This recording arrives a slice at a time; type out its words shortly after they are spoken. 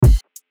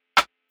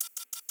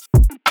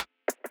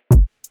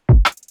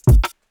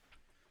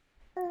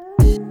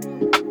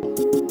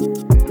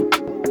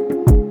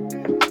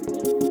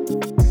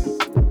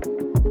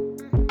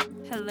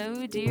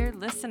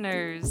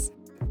listeners.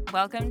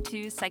 Welcome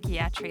to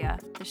Psychiatria,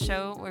 the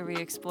show where we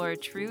explore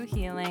true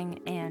healing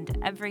and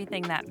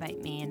everything that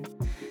might mean.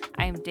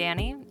 I'm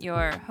Danny,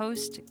 your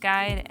host,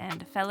 guide,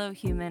 and fellow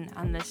human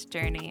on this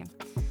journey.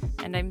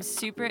 And I'm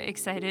super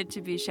excited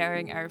to be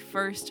sharing our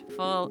first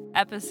full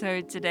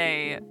episode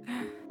today.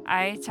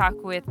 I talk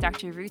with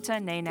Dr. Ruta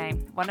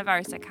Nene, one of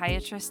our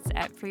psychiatrists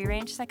at Free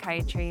Range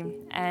Psychiatry,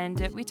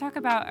 and we talk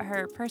about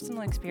her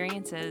personal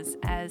experiences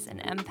as an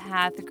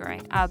empath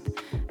growing up,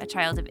 a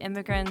child of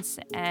immigrants,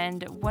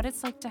 and what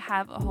it's like to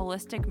have a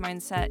holistic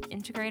mindset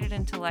integrated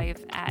into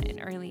life at an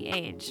early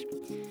age.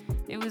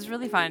 It was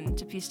really fun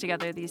to piece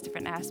together these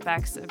different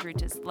aspects of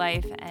Ruta's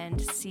life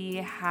and see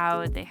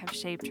how they have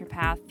shaped her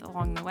path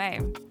along the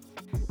way.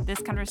 This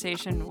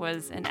conversation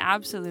was an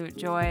absolute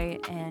joy,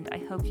 and I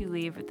hope you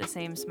leave with the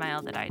same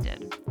smile that I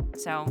did.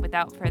 So,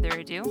 without further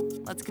ado,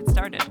 let's get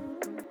started.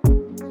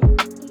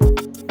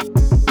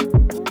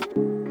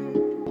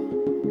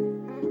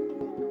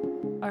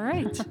 All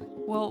right.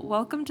 Well,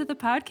 welcome to the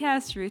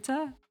podcast,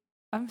 Ruta.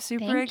 I'm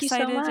super Thank you so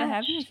excited to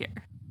have much. you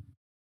here.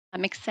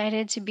 I'm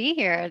excited to be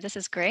here. This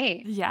is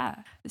great. Yeah.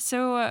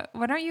 So,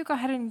 why don't you go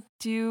ahead and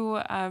do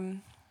a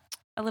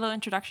little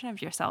introduction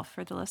of yourself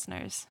for the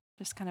listeners?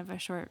 Just kind of a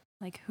short,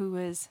 like, who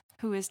is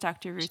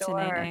Dr. Ruta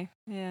Sure. Nene?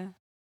 Yeah.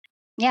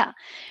 Yeah.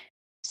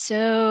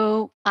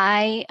 So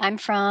I'm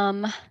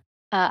from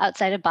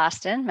outside of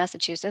Boston,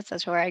 Massachusetts.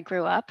 That's where I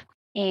grew up.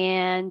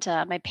 And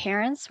my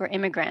parents were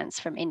immigrants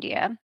from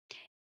India.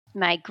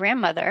 My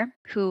grandmother,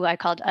 who I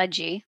called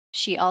Ajji,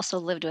 she also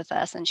lived with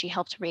us and she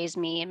helped raise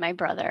me and my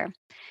brother.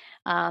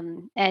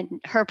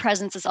 And her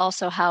presence is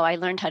also how I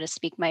learned how to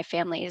speak my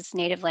family's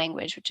native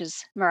language, which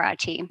is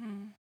Marathi,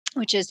 Mm.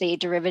 which is a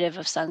derivative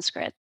of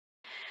Sanskrit.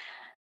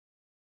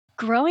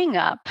 Growing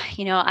up,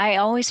 I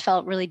always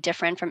felt really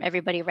different from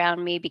everybody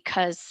around me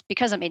because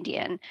I'm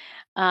Indian.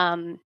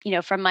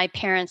 From my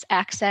parents'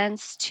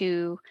 accents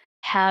to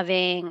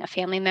having a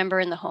family member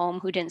in the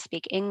home who didn't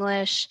speak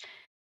English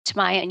to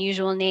my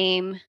unusual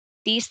name,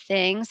 these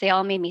things, they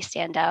all made me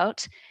stand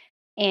out.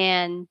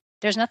 And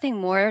there's nothing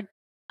more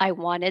I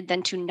wanted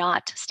than to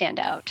not stand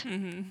out.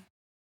 Mm-hmm.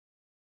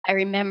 I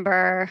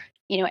remember,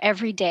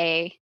 every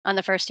day on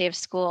the first day of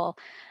school,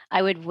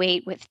 I would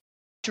wait with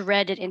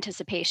dreaded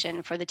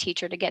anticipation for the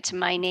teacher to get to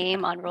my Yeah.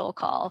 name on roll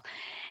call.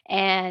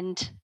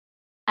 And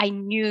I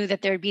knew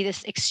that there'd be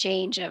this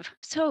exchange of,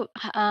 so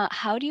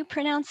how do you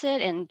pronounce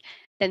it? And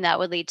then that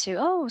would lead to,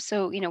 oh,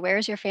 so,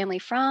 where's your family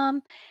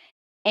from?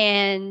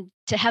 And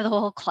to have the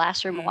whole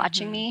classroom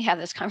watching Mm-hmm. me have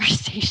this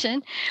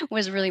conversation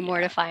was really Yeah.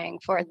 mortifying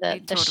for I the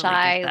totally get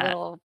shy that.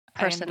 little I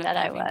person ended up that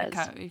I having to was.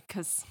 cut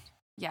because,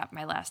 yeah,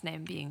 my last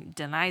name being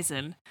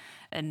Denizen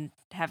and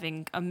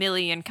having a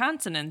million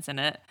consonants in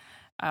it.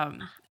 I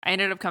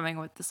ended up coming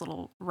with this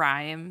little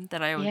rhyme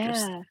that I would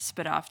just Yeah.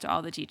 spit off to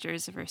all the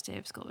teachers the first day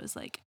of school. It was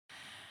like,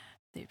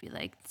 they'd be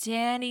like,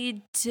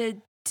 Danny,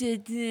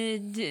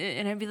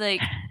 and I'd be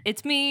like,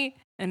 it's me,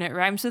 and it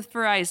rhymes with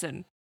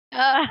Verizon.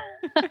 I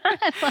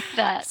love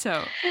that.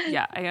 So,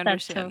 yeah, I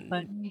That's so understand.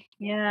 funny.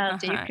 Yeah,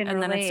 so you can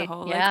And then it's the relate.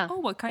 whole like, Yeah, oh,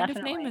 what kind of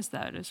name definitely. is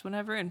that? Is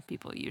whenever, and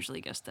people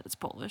usually guess that it's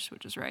Polish,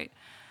 which is right,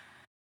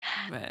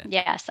 but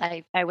Yes,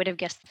 I would have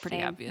guessed the pretty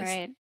same, obvious.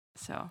 right?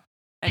 So,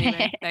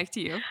 anyway, back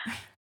to you.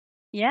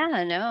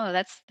 Yeah, no,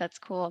 that's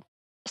cool.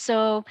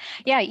 So,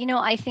 yeah,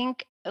 I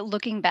think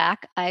looking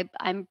back,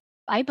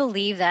 I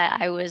believe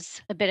that I was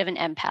a bit of an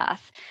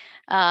empath,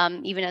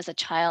 even as a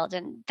child,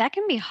 and that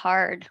can be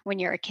hard when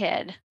you're a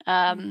kid.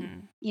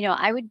 Hmm.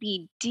 I would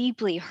be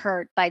deeply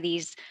hurt by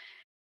these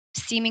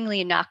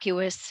seemingly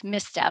innocuous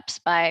missteps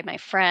by my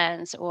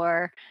friends,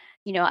 or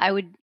I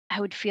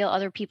would feel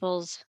other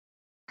people's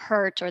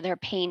hurt or their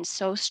pain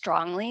so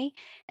strongly,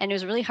 and it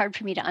was really hard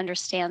for me to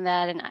understand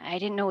that, and I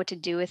didn't know what to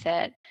do with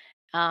it.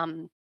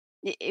 Um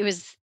it, it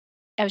was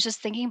I was just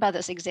thinking about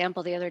this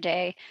example the other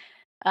day.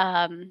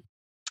 um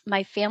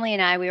my family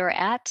and I, we were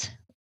at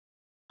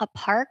a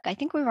park. I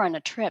think we were on a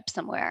trip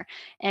somewhere,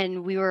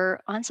 and we were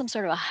on some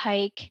sort of a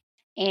hike,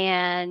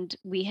 and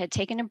we had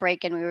taken a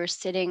break, and we were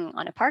sitting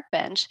on a park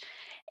bench,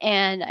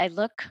 and I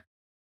look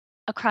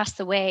across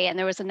the way, and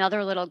there was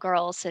another little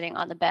girl sitting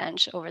on the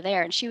bench over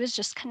there, and she was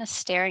just kind of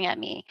staring at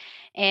me.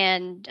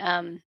 And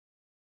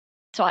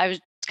so I was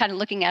kind of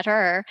looking at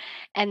her,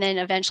 and then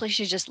eventually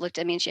she just looked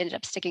at me, and she ended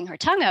up sticking her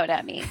tongue out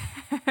at me.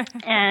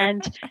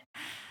 And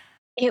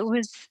it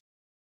was,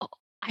 oh,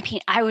 I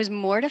mean, I was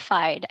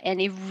mortified, and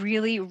it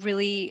really,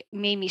 really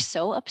made me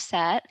so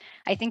upset.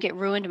 I think it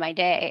ruined my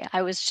day.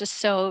 I was just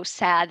so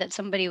sad that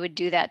somebody would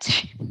do that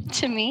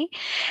to Oh, me.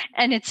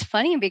 And it's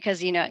funny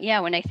because, yeah,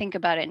 when I think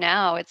about it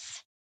now,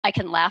 I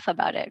can laugh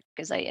about it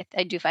because I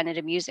do find it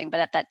amusing.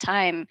 But at that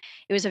time,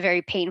 it was a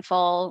very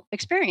painful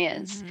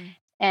experience. hmm.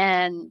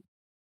 And,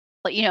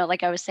 but,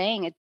 like I was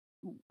saying,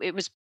 it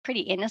was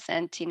pretty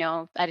innocent.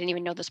 I didn't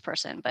even know this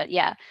person, but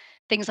yeah,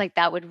 things like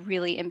that would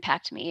really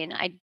impact me, and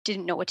I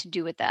didn't know what to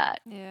do with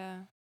that. Yeah.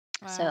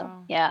 So,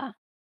 Wow. yeah.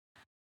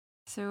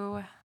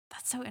 So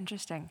that's so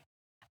interesting.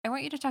 I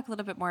want you to talk a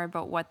little bit more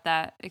about what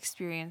that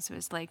experience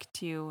was like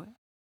to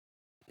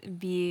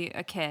be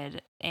a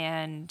kid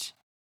and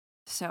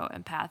so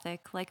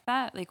empathic like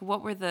that? Like,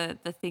 what were the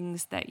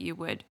things that you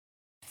would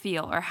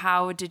feel, or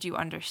how did you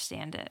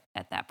understand it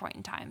at that point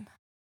in time?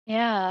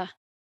 Yeah.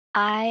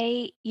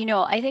 I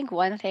think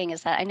one thing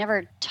is that I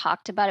never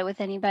talked about it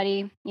with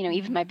anybody,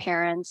 even my Mm.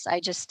 parents.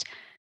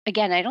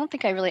 Again, I don't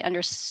think I really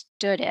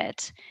understood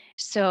it.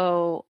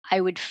 So I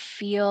would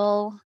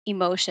feel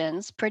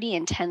emotions pretty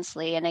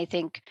intensely. And I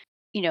think,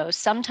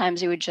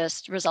 sometimes it would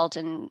just result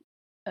in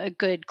a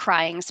good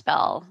crying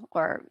spell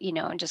or,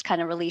 and just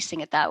kind of releasing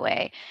it that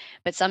way.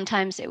 But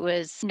sometimes it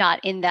was not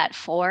in that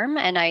form.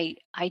 And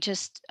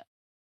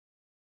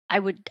I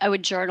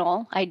would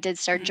journal. I did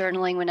start Mm.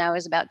 journaling when I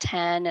was about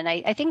 10, and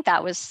I think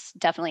that was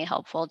definitely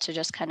helpful to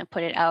just kind of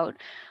put it out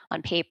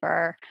on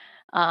paper.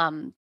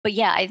 But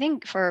yeah, I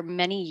think for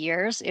many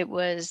years it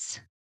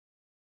was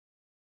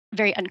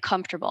very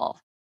uncomfortable.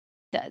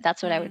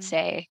 That's what I would Mm.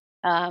 say.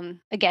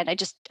 Again,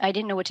 I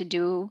didn't know what to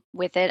do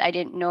with it. I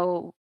didn't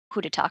know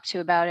who to talk to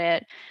about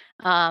it.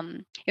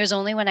 It was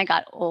only when I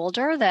got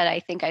older that I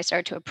think I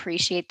started to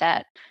appreciate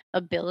that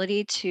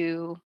ability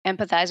to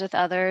empathize with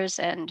others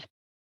and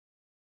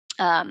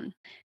um,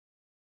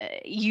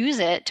 use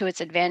it to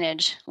its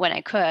advantage when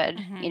I could,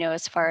 Mhm.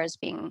 as far as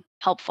being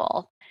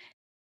helpful.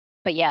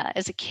 But yeah,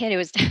 as a kid, it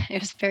was it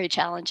was very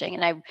challenging,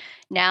 and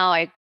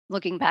I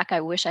looking back,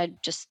 I wish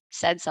I'd just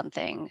said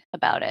something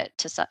about it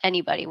to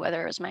anybody,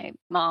 whether it was my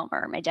mom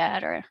or my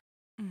dad or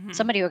Mhm.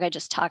 somebody who I could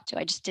just talk to.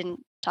 I just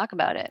didn't talk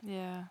about it.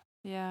 Yeah.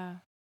 Yeah.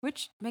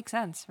 Which makes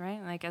sense,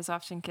 right? Like, as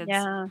often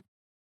Yeah,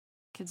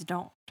 kids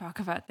don't talk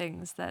about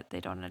things that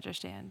they don't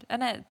understand.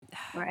 And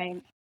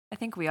right. I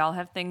think we all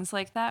have things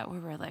like that where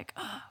we're like,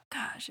 "Oh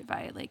gosh,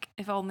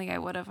 if only I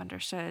would have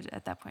understood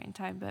at that point in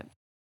time." But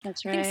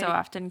That's I think so right.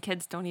 often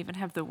kids don't even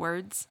have the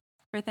words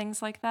for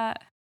things like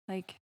that.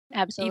 Like,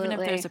 even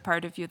if there's Absolutely. a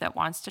part of you that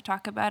wants to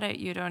talk about it,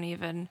 you're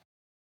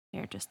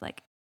just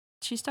like,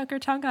 "She stuck her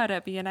tongue out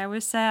at me and I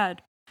was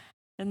sad."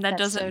 And that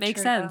That's doesn't so make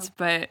true. sense,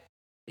 but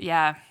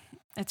yeah,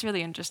 it's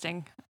really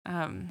interesting.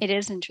 It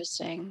is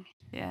interesting.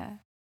 Yeah.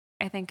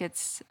 I think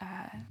it's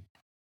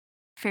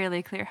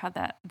fairly clear how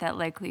that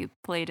likely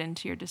played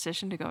into your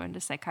decision to go into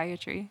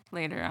psychiatry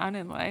later on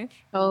in life.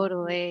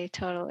 Totally,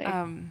 totally.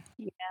 Um,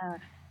 Yeah.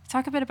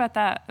 Talk a bit about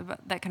that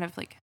kind of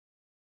like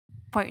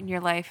point in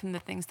your life and the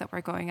things that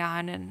were going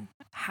on, and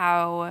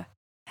how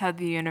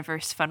the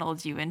universe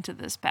funneled you into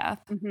this path.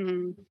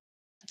 hmm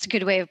That's a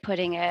good way of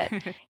putting it.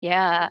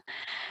 Yeah.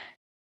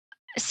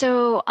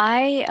 So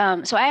I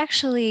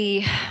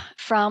actually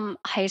from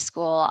high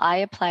school I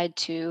applied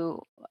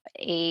to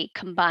a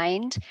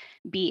combined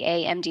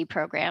BA MD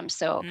program.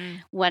 So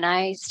Mm. when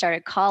I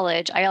started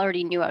college, I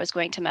already knew I was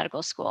going to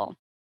medical school.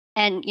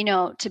 And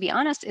to be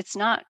honest, it's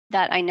not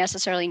that I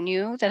necessarily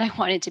knew that I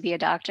wanted to be a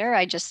doctor.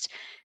 I just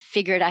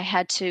figured I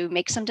had to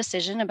make some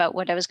decision about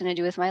what I was going to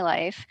do with my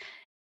life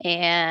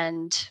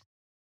and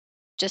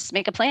just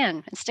make a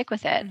plan and stick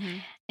with it.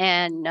 Mhm.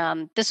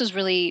 And this was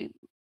really,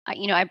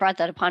 I brought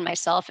that upon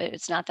myself.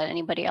 It's not that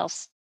anybody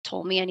else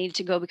told me I needed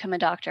to go become a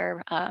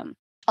doctor.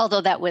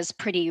 Although that was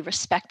pretty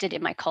respected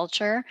in my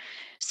culture.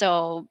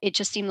 So it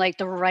just seemed like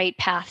the right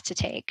path to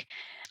take.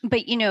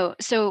 But,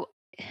 so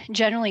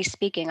generally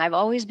speaking, I've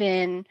always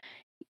been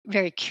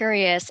very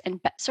curious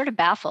and sort of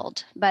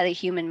baffled by the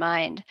human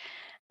mind.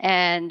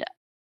 And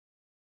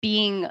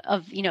being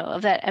of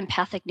that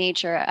empathic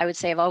nature, I would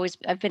say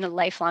I've been a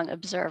lifelong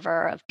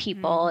observer of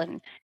people Mm.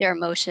 and their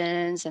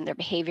emotions and their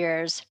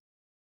behaviors.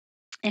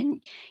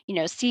 And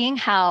seeing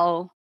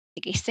how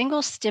like a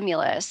single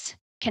stimulus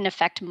can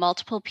affect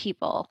multiple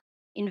people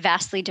in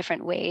vastly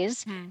different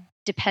ways Hmm.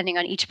 depending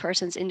on each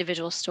person's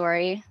individual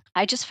story,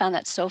 I just found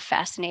that so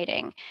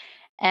fascinating.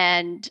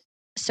 And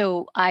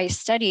so I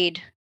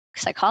studied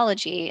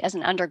psychology as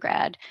an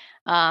undergrad,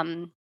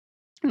 um,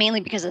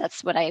 mainly because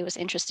that's what I was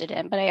interested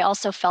in. But I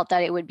also felt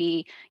that it would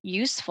be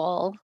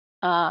useful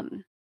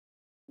um,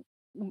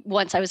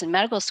 once I was in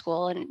medical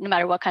school, and no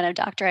matter what kind of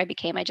doctor I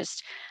became,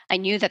 I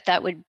knew that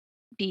that would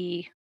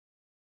be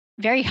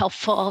very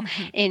helpful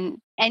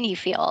in any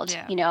field.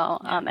 Yeah.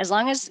 Yeah. As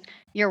long as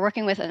you're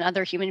working with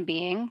another human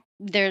being,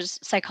 there's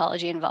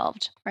psychology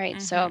involved,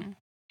 right? So,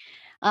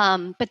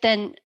 Mhm. but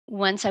then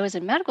once I was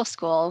in medical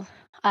school,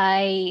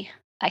 I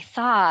I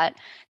thought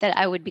that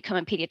I would become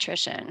a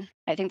pediatrician.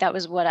 I think that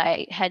was what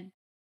I had.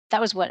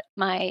 That was what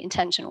my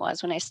intention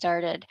was when I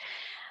started.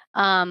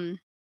 Um,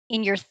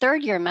 in your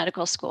third year of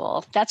medical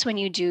school, that's when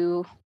you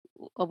do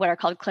what are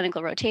called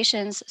clinical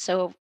rotations.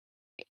 So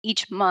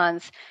each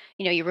month,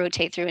 you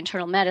rotate through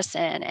internal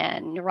medicine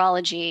and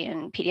neurology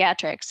and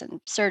pediatrics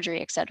and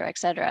surgery, et cetera, et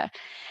cetera.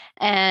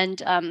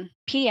 And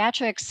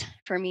pediatrics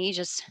for me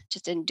just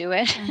didn't do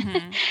it.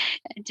 Mhm.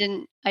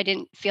 I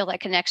didn't feel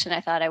that connection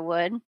I thought I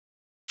would,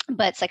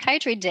 but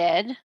psychiatry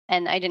did,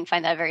 and I didn't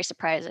find that very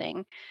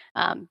surprising,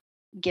 um,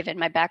 given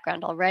my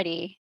background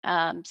already.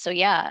 So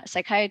yeah,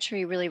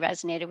 psychiatry really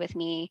resonated with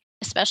me,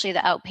 especially the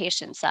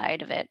outpatient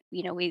side of it.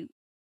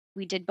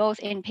 We did both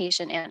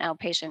inpatient and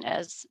outpatient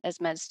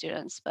as med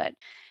students, but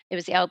it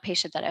was the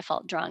outpatient that I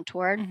felt drawn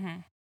toward,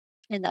 Mhm.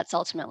 and that's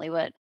ultimately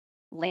what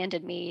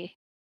landed me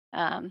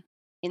um,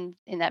 in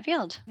that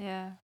field.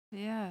 Yeah.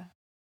 Yeah.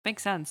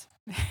 Makes sense.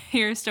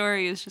 Your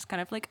story is just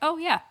kind of like, oh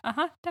yeah,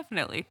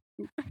 definitely.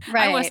 I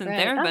Right, wasn't right.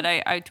 there, Oh, but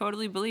I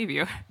totally believe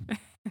you.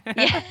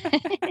 yeah.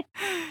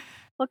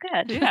 Well,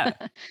 good. Yeah.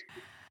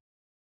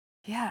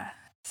 Yeah.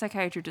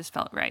 Psychiatry just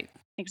felt right.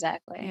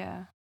 Exactly.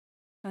 Yeah.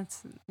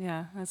 That's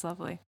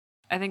lovely.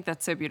 I think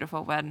that's so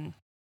beautiful when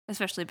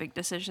especially big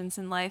decisions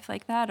in life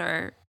like that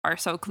are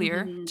so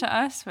clear Mhm. to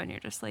us when you're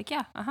just like,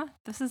 yeah,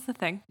 this is the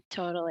thing.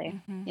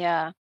 Totally. Mhm.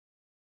 Yeah.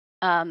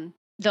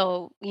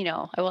 Though,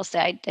 I will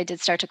say I did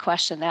start to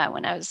question that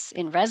when I was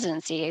in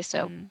residency.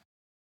 So Mm.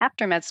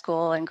 after med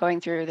school and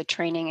going through the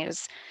training,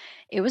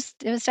 it was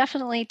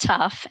definitely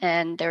tough,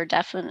 and there were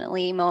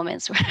definitely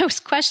moments where I was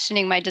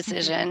questioning my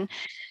decision.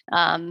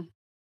 Um,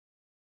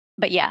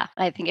 but yeah,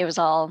 I think it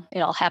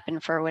all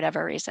happened for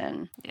whatever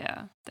reason.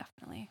 Yeah,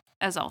 definitely.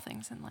 As all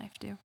things in life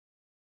do.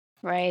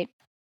 Right.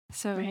 Right.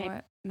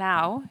 So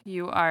now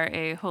you are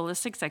a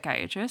holistic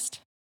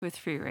psychiatrist with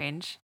free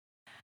range.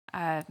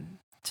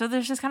 So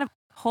there's this kind of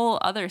whole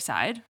other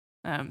side,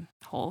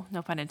 whole,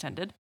 no pun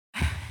intended,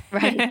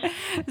 Right.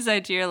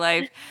 side to your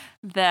life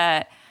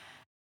that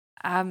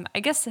I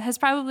guess has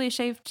probably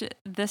shaped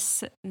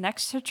this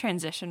next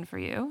transition for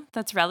you.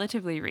 That's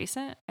relatively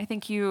recent. I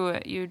think you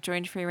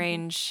joined free Mhm.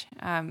 range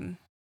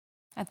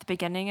at the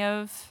beginning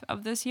of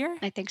this year.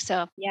 I think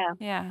so. Yeah.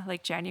 Yeah,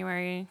 like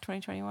January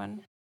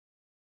 2021.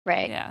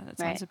 Right. Yeah, that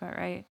sounds Right. about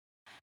right.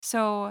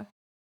 So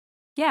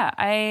yeah,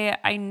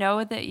 I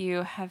know that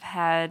you have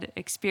had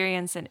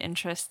experience and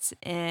interests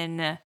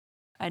in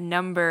a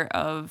number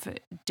of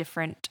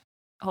different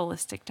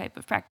holistic type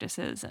of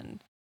practices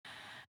and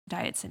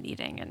diets and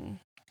eating, and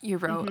you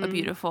wrote a Hmm.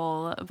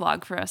 beautiful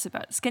blog for us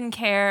about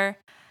skincare.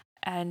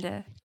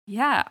 And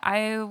yeah,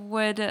 I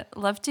would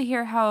love to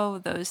hear how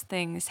those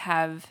things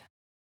have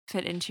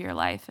fit into your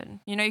life. And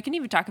you can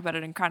even talk about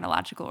it in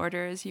chronological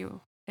order as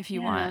you if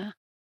you want. Yeah.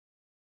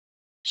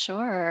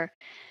 Sure.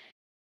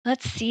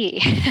 Let's see.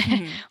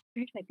 Mhm.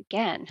 Where did I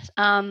begin?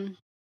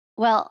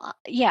 Well,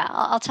 yeah,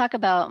 I'll talk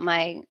about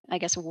my, I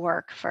guess,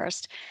 work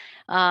first.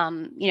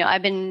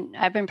 I've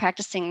been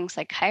practicing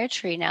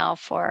psychiatry now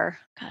for,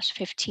 gosh,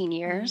 15 Mhm.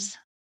 years.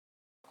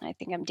 I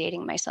think I'm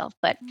dating myself,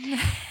 but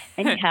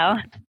anyhow,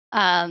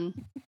 um,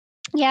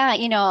 yeah,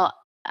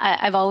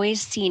 I've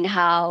always seen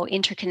how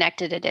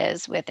interconnected it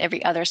is with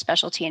every other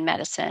specialty in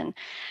medicine.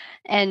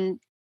 And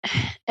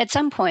at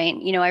some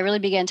point, I really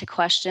began to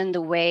question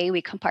the way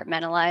we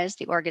compartmentalize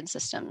the organ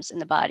systems in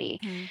the body,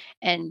 Mhm.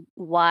 and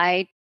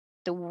why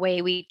the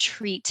way we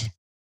treat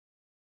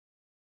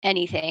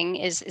anything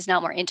is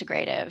not more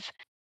integrative.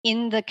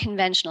 In the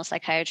conventional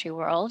psychiatry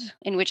world,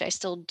 in which I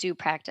still do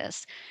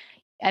practice,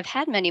 I've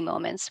had many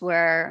moments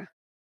where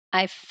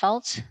I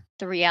felt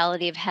the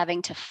reality of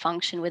having to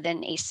function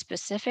within a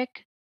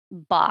specific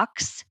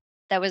box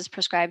that was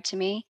prescribed to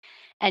me.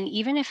 And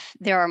even if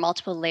there are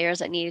multiple layers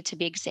that needed to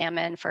be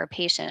examined for a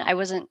patient, I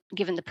wasn't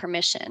given the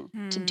permission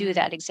to do Hmm.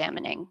 that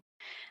examining,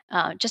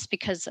 just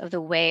because of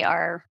the way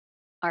our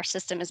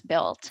system is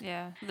built.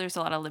 Yeah, there's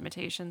a lot of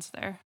limitations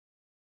there.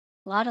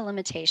 A lot of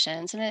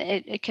limitations, and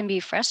it can be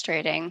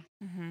frustrating.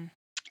 Mhm.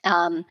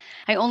 Um,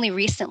 I only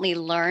recently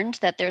learned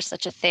that there's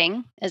such a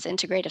thing as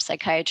integrative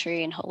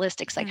psychiatry and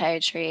holistic Mhm.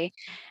 psychiatry.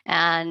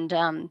 And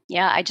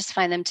yeah, I just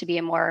find them to be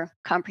a more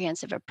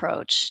comprehensive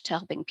approach to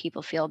helping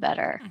people feel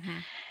better.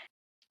 Mhm.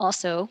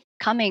 Also,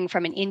 coming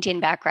from an Indian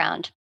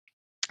background,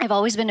 I've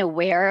always been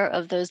aware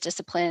of those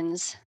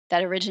disciplines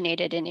that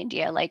originated in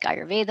India, like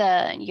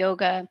Ayurveda and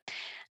yoga.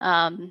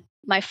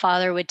 My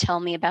father would tell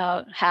me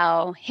about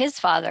how his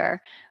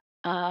father,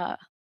 uh,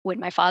 when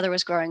my father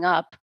was growing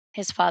up,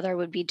 his father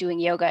would be doing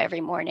yoga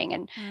every morning,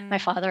 and my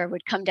Mm. father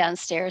would come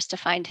downstairs to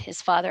find his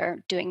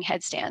father doing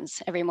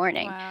headstands every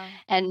morning. Wow.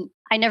 And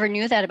I never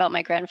knew that about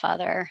my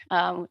grandfather,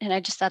 and I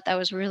just thought that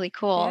was really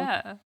cool.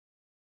 Yeah,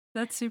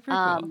 that's super cool.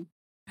 Um,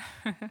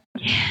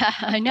 yeah,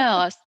 I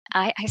know.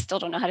 I still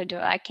don't know how to do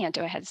it. I can't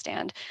do a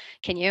headstand.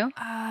 Can you?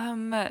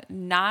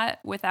 Not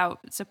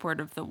without support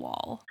of the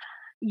wall.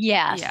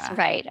 Yes, Yeah.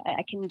 right.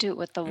 I can do it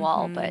with the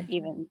wall, but Mhm.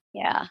 even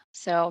yeah.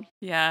 So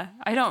Yeah.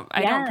 I don't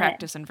yeah,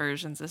 practice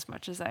inversions as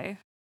much as I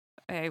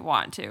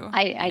want to.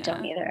 I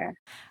don't Yeah. either.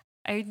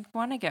 I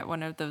want to get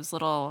one of those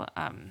little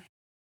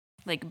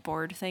like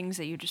board things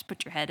that you just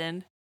put your head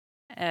in,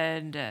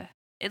 and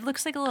it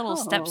looks like a little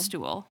step Oh,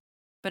 stool,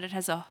 but it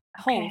has a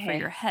hole for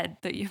your okay. head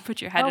that you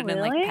put your head Oh, in and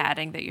like really?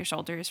 padding that your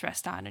shoulders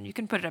rest on, and you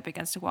can put it up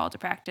against a wall to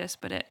practice,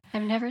 but it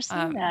I've never seen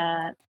um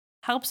that.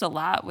 helps a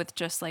lot with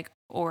just like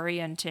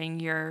orienting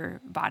your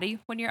body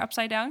when you're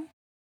upside down.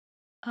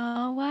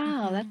 Oh,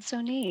 wow, Hmm. that's so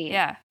neat.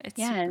 Yeah, it's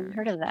Yeah, I hadn't super.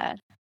 heard of that.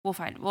 We'll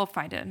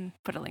find it and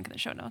put a link in the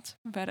show notes.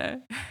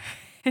 But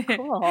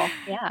Cool.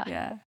 Yeah,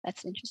 yeah,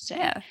 that's interesting.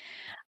 yeah.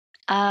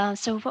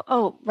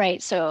 Oh,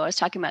 right. So I was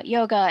talking about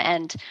yoga.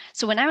 And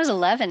so when I was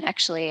 11,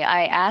 actually,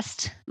 I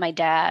asked my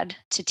dad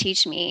to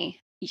teach me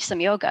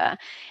some yoga.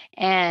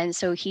 And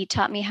so he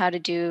taught me how to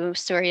do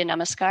Surya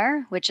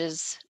Namaskar, which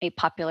is a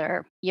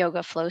popular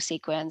yoga flow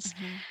sequence.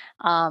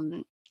 Hmm.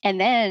 Um, and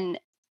then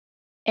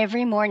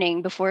every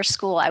morning before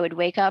school, I would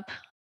wake up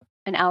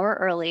an hour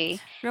early.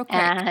 Real quick,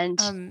 And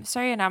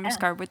Surya yeah,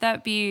 Namaskar, would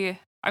that be,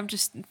 I'm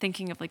just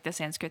thinking of like the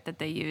Sanskrit that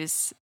they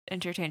use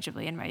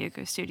interchangeably in my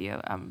yoga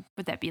studio.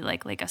 Would that be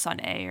like a sun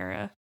A or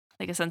a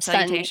sun sun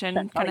salutation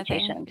kind of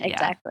thing? salutation. Yeah.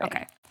 Exactly.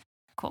 Okay.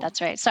 Cool.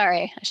 That's right.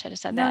 Sorry, I should have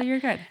said No, that. you're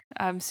good.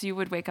 So you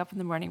would wake up in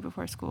the morning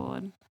before school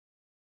and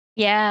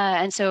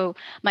Yeah, and so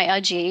my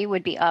Aji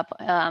would be up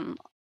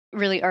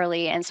really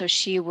early, and so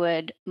she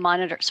would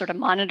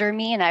monitor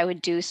me, and I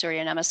would do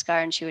Surya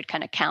Namaskar, and she would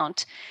kind of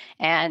count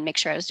and make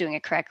sure I was doing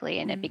it correctly,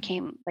 and it mm.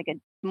 became like a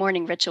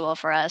morning ritual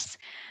for us.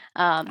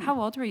 Um, How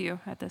old were you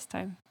at this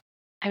time?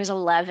 I was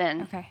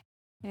 11. Okay.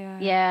 Yeah.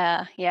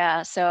 Yeah,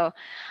 yeah. So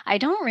I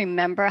don't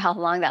remember how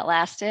long that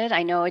lasted.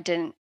 I know it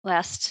didn't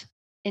last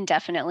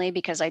indefinitely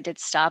because I did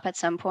stop at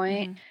some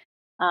point.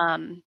 hmm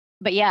Um,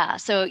 but yeah,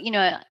 so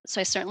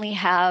so I certainly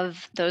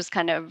have those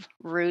kind of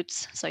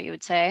roots, so you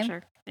would say.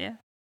 Sure. Yeah.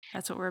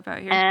 That's what we're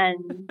about here.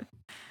 And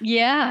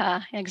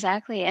yeah,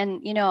 exactly.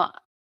 And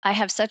I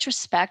have such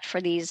respect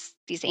for these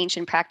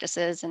ancient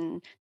practices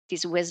and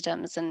these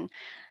wisdoms, and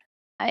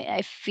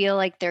I feel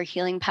like their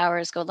healing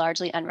powers go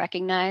largely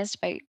unrecognized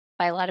by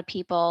a lot of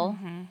people.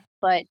 hmm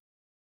But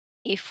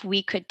if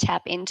we could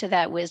tap into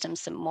that wisdom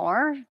some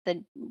more,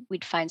 then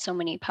we'd find so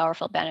many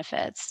powerful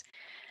benefits.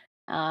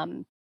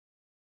 Um,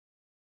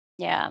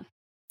 yeah.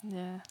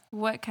 Yeah.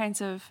 What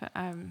kinds of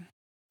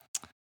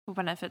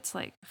benefits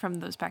like from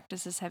those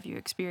practices have you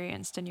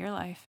experienced in your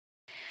life?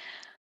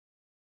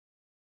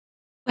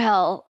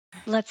 Well,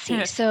 let's see.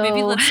 Maybe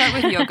So, let's start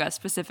with yoga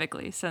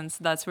specifically, since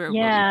that's where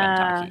what we've been yeah,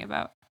 talking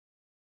about.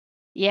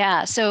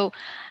 yeah. So,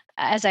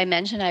 as I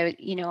mentioned,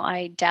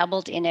 I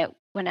dabbled in it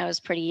when I was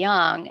pretty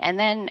young, and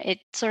then it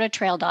sort of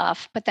trailed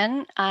off. But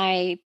then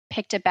I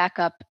picked it back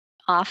up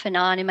off and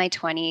on in my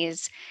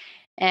 20s,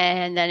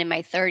 and then in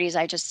my 30s,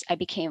 I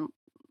became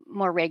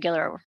more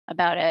regular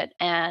about it.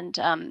 And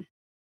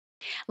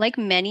like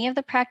many of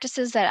the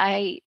practices that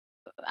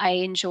I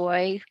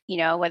enjoy,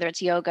 whether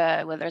it's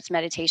yoga, whether it's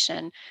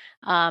meditation.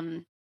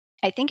 Um,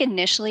 I think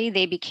initially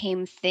they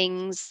became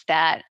things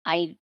that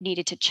I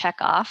needed to check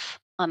off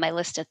on my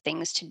list of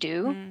things to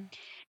do. Mm,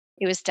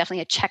 It was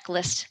definitely a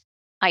checklist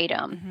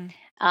item, hmm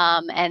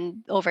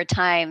and over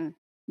time,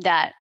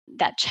 that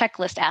that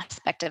checklist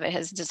aspect of it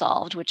has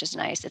dissolved, which is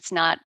nice. It's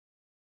not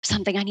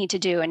something I need to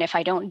do, and if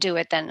I don't do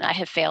it, then I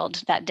have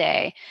failed that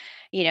day.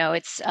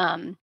 It's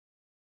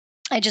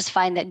I just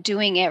find that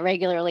doing it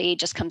regularly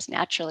just comes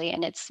naturally,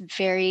 and it's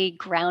very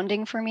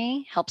grounding for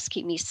me, helps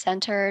keep me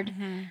centered,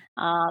 hmm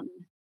um,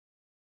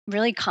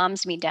 really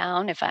calms me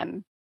down if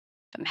I'm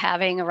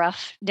having a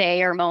rough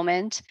day or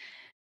moment.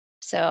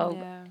 So,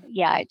 Yeah.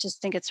 yeah, I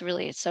just think it's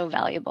so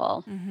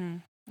valuable. hmm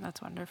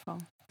That's wonderful.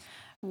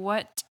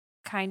 What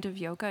kind of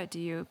yoga do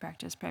you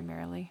practice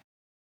primarily?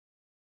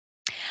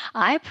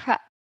 I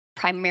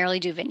primarily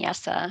do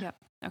vinyasa. Yep.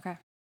 Okay.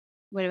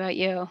 What about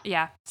you?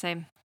 Yeah.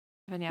 Same.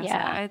 Vinyasa.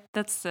 Yeah,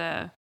 That's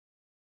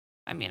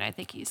I mean, I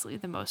think easily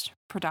the most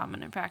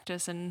predominant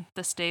practice in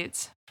the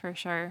States for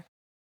sure.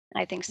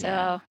 I think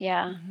Yeah. so.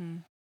 Yeah. hmm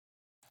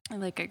I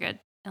like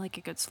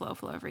a good slow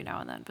flow every now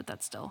and then, but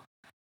that's still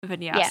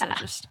vinyasa, Yeah.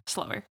 just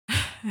slower.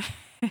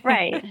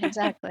 Right.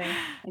 Exactly.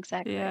 Yeah.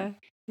 Exactly.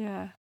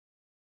 Yeah.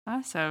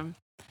 Awesome.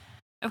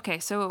 Okay,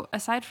 so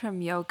aside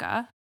from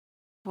yoga,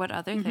 what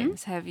other Mhm.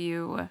 things have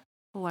you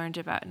learned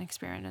about and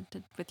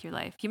experimented with your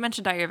life? You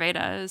mentioned Ayurveda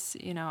as,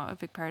 a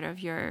big part of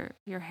your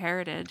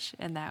heritage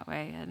in that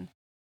way, and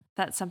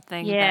that's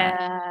something that,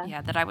 Yeah.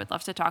 yeah, that I would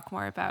love to talk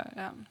more about.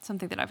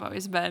 Something that I've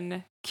always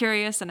been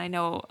curious, and I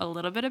know a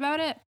little bit about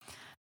it,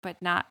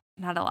 but not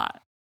a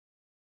lot.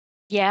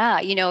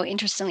 Yeah,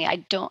 interestingly,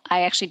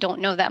 I actually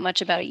don't know that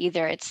much about it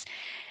either.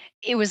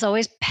 It was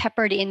always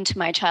peppered into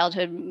my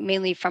childhood,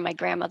 mainly from my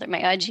grandmother,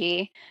 my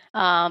Aji.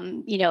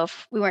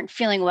 If we weren't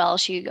feeling well,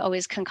 she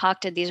always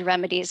concocted these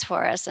remedies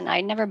for us, and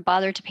I never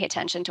bothered to pay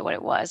attention to what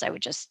it was. I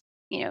would just,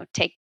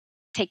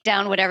 take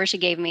down whatever she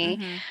gave me.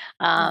 hmm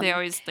They Um,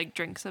 always like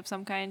drinks of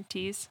some kind,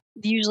 teas.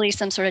 Usually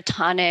some sort of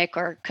tonic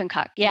or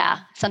concoct. Yeah,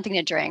 Yeah. something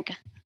to drink.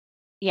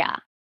 Yeah.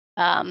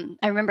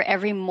 I remember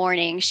every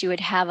morning she would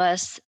have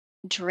us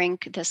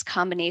drink this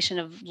combination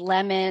of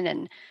lemon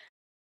and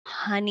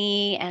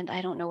honey, and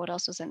I don't know what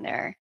else was in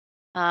there.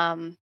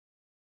 Um,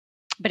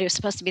 but it was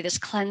supposed to be this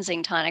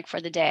cleansing tonic for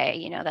the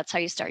day. That's how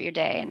you start your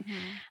day. And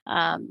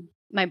hmm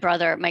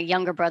my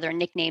younger brother,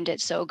 nicknamed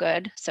it So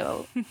Good,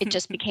 so it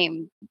just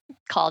became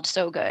called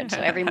So Good.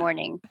 So every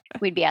morning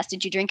we'd be asked,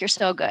 "Did you drink your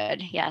So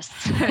Good?" Yes,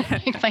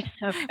 drink my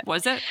So Good.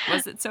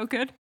 Was it so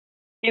good?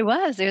 It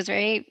was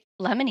very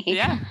lemony.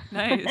 Yeah,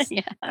 nice.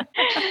 Yeah.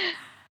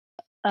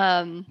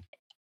 Um,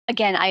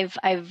 Again,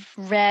 I've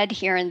read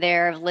here and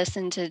there, I've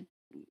listened to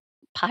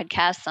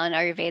podcasts on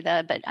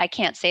Ayurveda, but I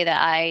can't say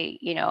that I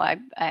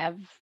have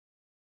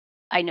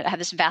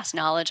this vast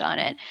knowledge on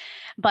it.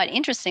 But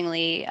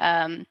interestingly,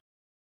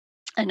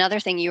 another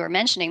thing you were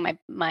mentioning,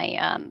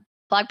 my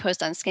blog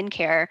post on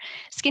skincare.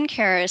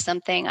 Skincare is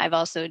something I've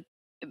also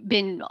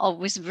been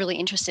always really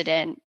interested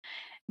in,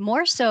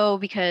 more so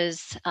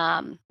because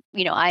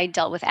I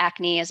dealt with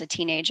acne as a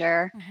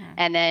teenager, Mm-hmm.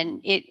 and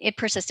then it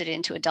persisted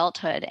into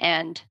adulthood.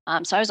 And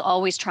so I was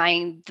always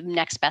trying the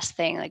next best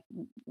thing, like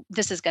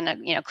this is going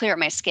to, clear up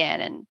my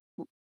skin and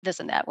this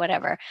and that,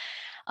 whatever.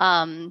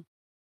 Um,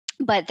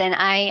 but then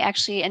I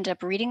actually ended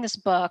up reading this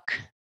book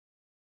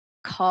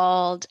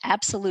called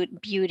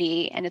Absolute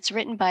Beauty, and it's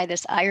written by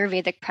this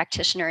Ayurvedic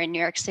practitioner in New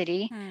York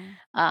City.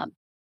 Um,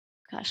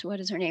 Gosh, what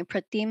is her name?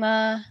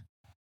 Pratima,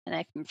 and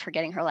I'm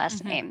forgetting her last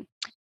Mm-hmm. name.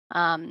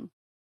 Um,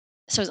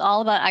 so it's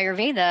all about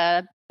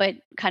Ayurveda, but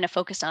kind of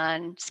focused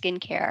on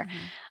skincare.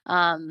 Mm-hmm.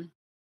 Um,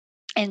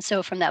 and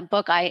so from that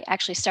book, I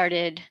actually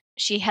started.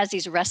 She has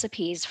these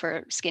recipes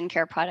for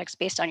skincare products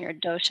based on your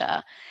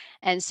dosha,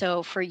 and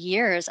so for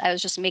years I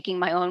was just making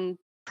my own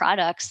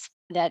products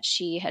that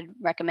she had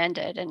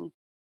recommended, and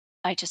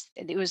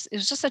it was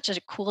just such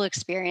a cool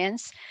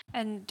experience.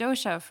 And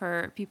dosha,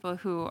 for people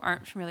who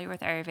aren't familiar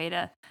with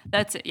Ayurveda,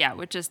 that's it, yeah,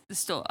 which is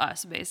still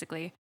us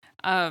basically.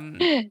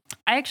 I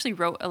actually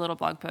wrote a little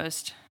blog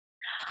post,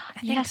 I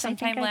think Yes, I think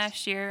sometime I've.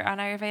 last year on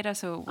Ayurveda,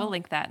 so we'll Oh,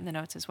 link that in the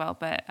notes as well.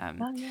 But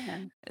oh yeah.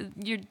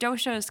 your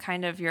dosha is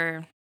kind of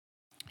your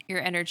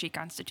energy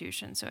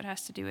constitution, so it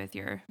has to do with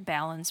your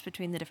balance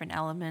between the different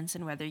elements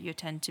and whether you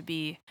tend to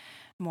be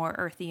more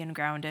earthy and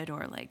grounded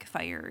or like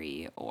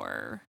fiery,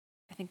 or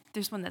I think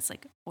there's one that's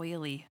like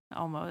oily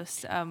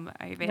almost.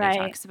 Ayurveda Right,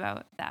 talks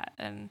about that.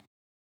 And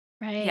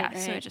right, yeah,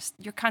 so it right. just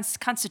your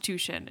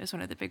constitution is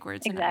one of the big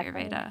words in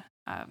Exactly. Ayurveda.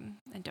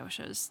 And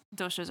doshas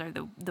are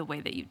the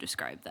way that you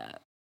describe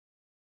that.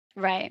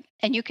 Right.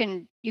 And you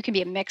can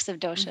be a mix of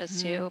doshas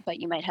Mm-hmm. too, but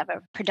you might have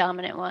a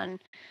predominant one.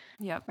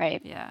 Yep.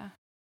 Right. Yeah.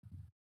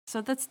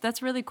 So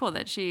that's really cool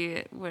that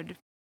she would,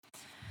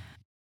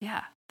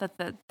 yeah, that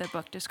the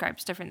book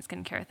describes different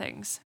skincare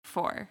things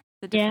for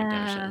the different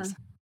Yeah. doshas.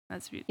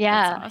 That's Yeah.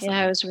 Yeah. It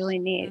awesome. was really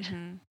neat.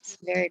 Mm-hmm. It's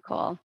very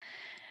cool.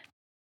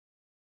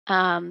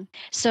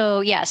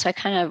 So yeah, so I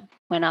kind of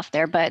went off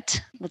there,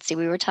 but let's see,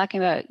 we were talking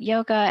about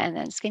yoga and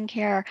then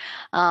skincare.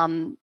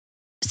 Um,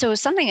 so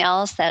something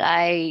else that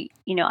I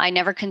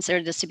never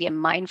considered this to be a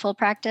mindful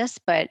practice,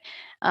 but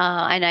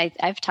and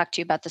I've talked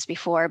to you about this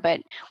before,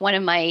 but one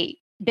of my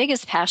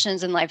biggest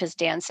passions in life is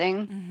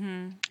dancing.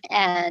 Mm-hmm.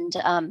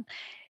 And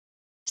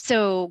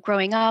so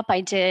growing up,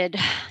 I did,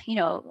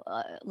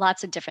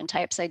 lots of different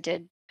types. I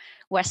did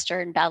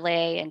Western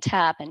ballet and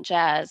tap and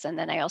jazz, and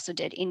then I also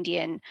did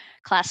Indian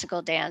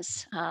classical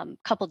dance,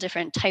 couple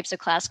different types of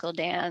classical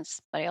dance,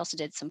 but I also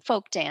did some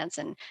folk dance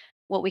and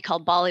what we call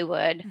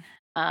Bollywood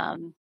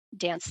um,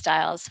 dance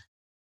styles.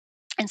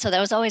 And so that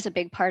was always a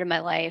big part of my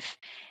life.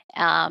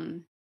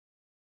 Um,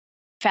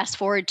 Fast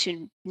forward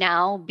to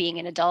now being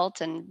an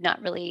adult and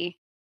not really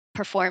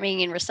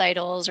performing in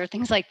recitals or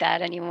things like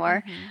that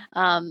anymore.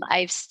 Mm-hmm.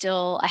 I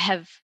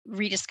have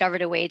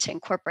rediscovered a way to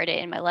incorporate it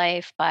in my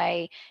life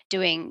by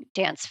doing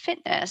dance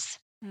fitness.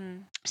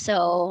 Mm-hmm.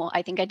 So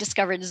I think I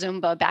discovered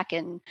Zumba back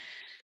in,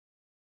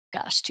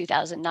 gosh,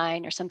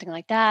 2009 or something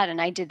like that. And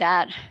I did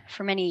that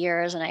for many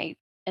years, and I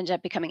ended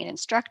up becoming an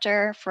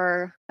instructor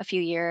for a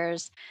few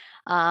years.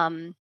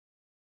 Um,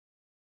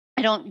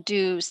 I don't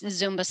do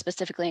Zumba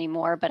specifically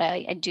anymore, but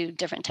I do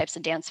different types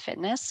of dance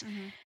fitness.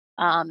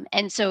 Mm-hmm.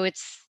 And so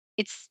it's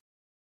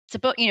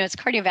about, it's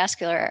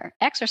cardiovascular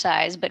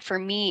exercise, but for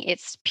me,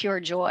 it's pure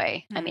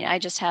joy. I mean, Mm-hmm. I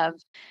just have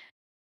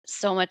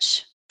so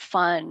much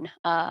fun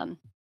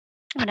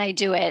when I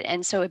do it.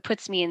 And so it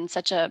puts me in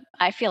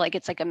I feel like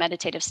it's like a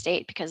meditative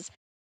state because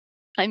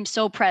I'm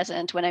so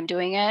present when I'm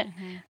doing it.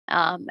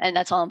 Mm-hmm. And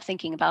that's all I'm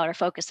thinking about or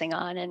focusing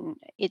on. And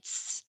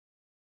it's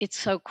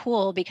so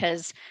cool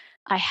because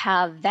I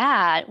have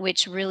that,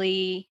 which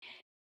really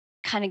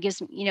kind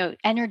of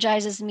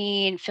energizes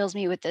me and fills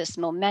me with this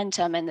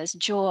momentum and this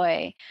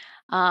joy.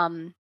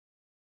 Um,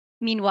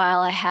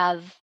 Meanwhile,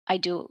 I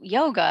do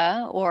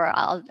yoga or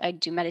I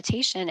do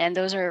meditation, and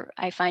those are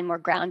I find more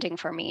grounding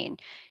for me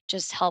and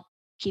just help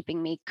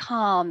keeping me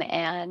calm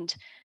and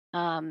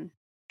um,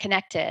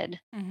 connected.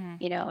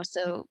 Mm-hmm.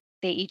 So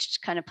they each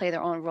kind of play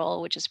their own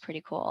role, which is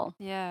pretty cool.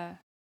 Yeah.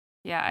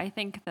 Yeah. I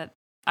think that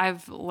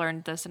I've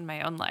learned this in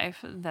my own life,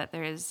 that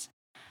it's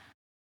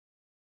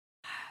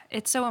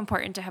so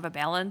important to have a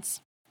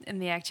balance in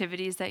the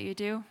activities that you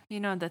do.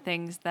 The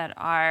things that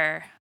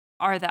are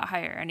that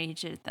higher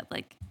energy, that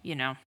like,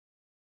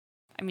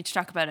 I mean, to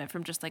talk about it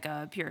from just like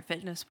a pure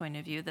fitness point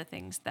of view, the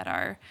things that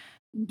are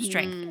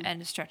strength Hmm.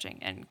 and stretching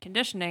and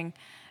conditioning,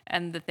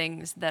 and the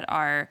things that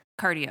are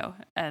cardio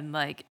and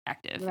like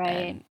active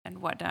Right.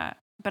 and whatnot.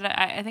 But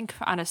I think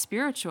on a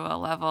spiritual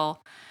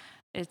level,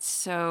 it's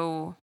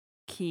so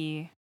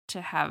key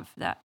to have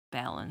that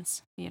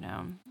balance,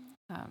 um,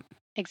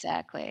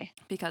 Exactly.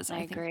 because I I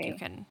think you agree.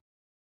 can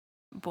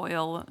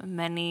boil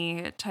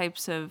many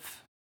types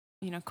of,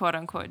 quote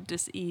unquote,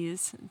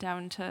 dis-ease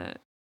down to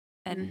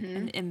an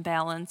Hmm.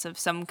 imbalance of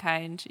some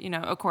kind,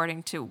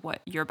 according to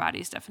what your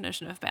body's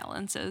definition of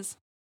balance is.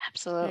 Yeah.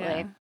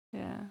 Absolutely.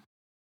 Yeah.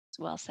 It's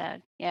well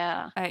said.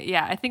 Yeah.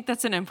 Yeah, I think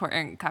that's an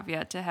important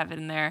caveat to have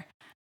in there.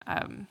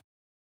 Um,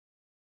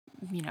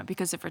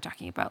 because if we're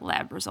talking about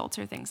lab results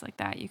or things like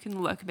that, you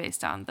can look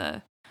based on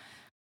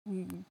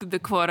the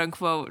quote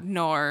unquote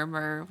norm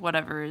or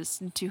whatever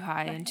is too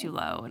high and too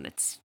Right. low, and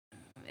it's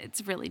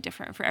really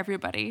different for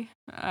everybody.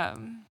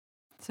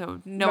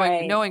 So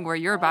Right. knowing where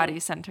your Right. body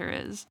center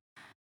is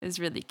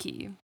really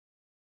key.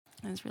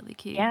 Is really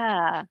key.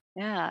 Yeah.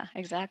 Yeah,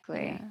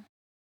 exactly. Yeah.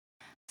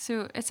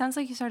 So it sounds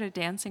like you started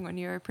dancing when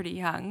you were pretty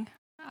young.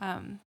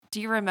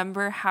 Do you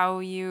remember how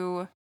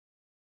you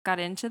got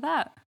into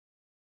that?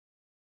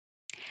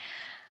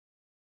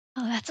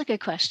 Oh, that's a good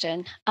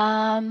question.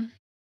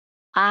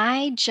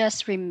 I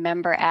just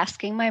remember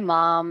asking my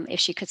mom if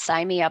she could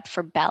sign me up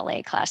for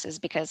ballet classes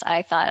because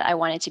I thought I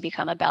wanted to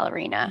become a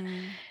ballerina.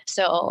 Mm,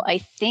 So I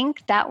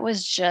think that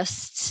was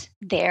just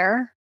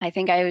there. I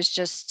think I was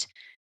just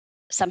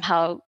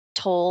somehow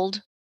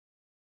told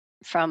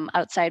from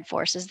outside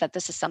forces that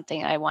this is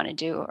something I want to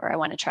do or I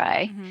want to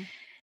try. mm-hmm,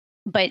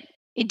 But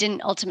it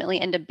didn't ultimately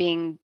end up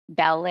being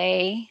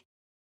ballet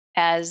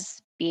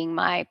as being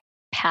my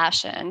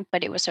passion,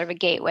 but it was sort of a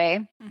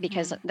gateway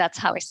because mm-hmm, that's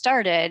how I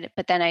started.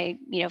 But then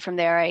from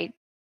there,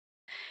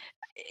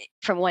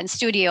 from one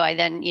studio, I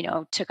then,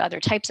 took other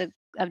types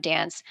of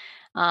dance.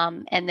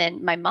 And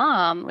then my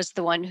mom was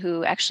the one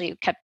who actually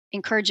kept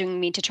encouraging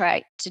me to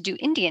try to do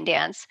Indian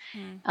dance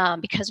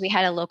mm, because we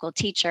had a local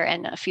teacher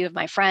and a few of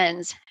my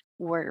friends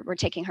were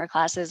taking her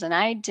classes. And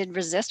I did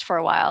resist for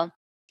a while.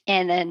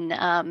 And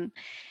then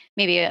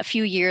maybe a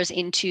few years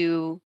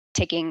into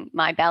taking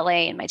my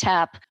ballet and my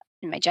tap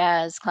and my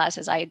jazz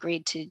classes, I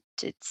agreed to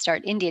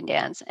start Indian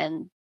dance.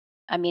 And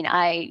I mean,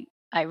 I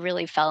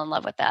really fell in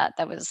love with that.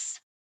 That was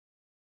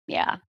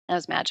yeah, that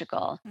was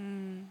magical.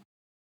 mm.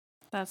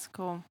 That's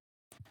cool.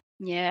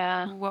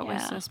 Yeah, What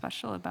was so yeah.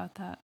 special about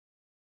that?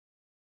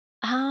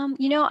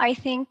 I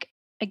think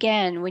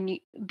again, when you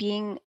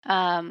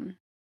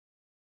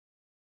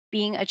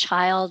being a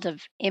child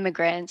of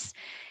immigrants,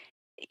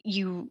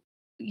 you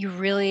you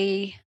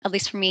really, at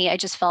least for me, I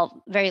just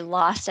felt very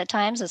lost at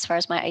times as far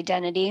as my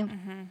identity.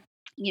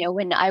 Mm-hmm,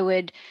 When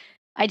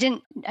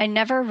I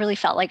never really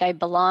felt like I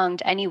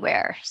belonged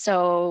anywhere.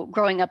 So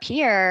growing up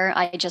here,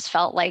 I just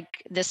felt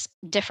like this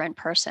different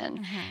person.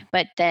 mm-hmm,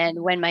 But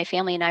then when my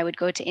family and I would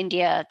go to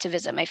India to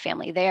visit my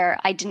family there,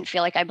 I didn't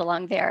feel like I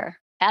belonged there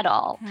at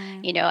all.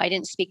 mm-hmm, I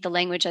didn't speak the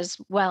language as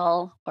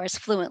well or as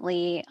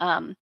fluently.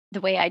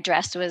 The way I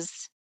dressed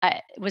was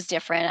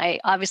different. I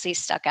obviously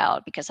stuck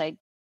out because I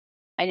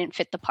didn't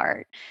fit the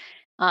part.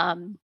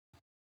 Um,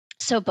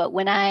 but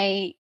when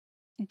I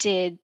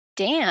did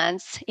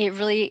dance, it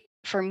really,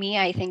 for me,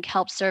 I think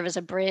helped serve as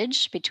a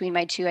bridge between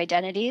my two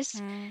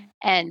identities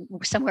and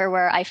somewhere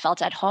where I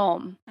felt at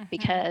home mm-hmm,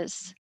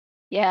 because,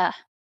 yeah,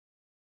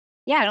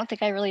 yeah, I don't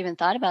think I really even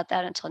thought about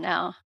that until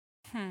now.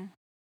 hmm.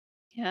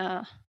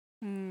 Yeah,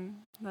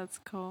 That's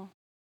cool.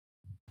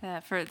 Yeah,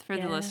 for the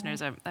yeah.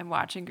 listeners, I'm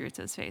watching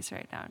Gertza's face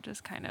right now,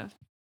 just kind of,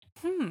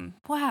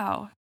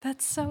 wow,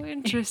 that's so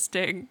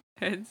interesting.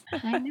 It's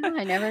I know.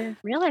 I never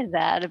realized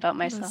that about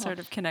the sort of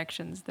myself.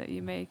 connections that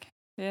you make.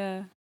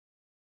 Yeah.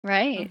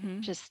 Right. Mm-hmm.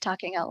 Just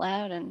talking out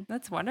loud and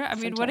That's wonder. I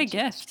mean, what a sometimes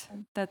just,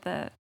 gift that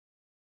the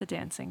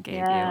dancing gave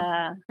you,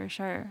 yeah, for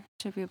sure,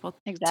 to be able to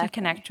exactly.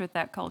 connect with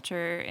that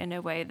culture in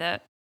a way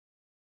that,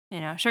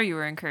 sure you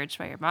were encouraged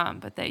by your mom,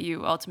 but that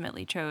you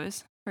ultimately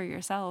chose for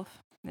yourself.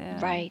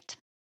 Yeah. Right.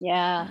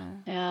 Yeah.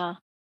 Yeah. Yeah.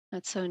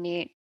 That's so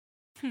neat.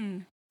 Hmm.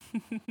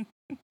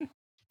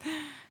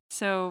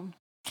 So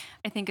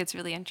I think it's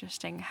really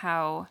interesting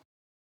how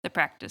the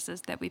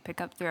practices that we pick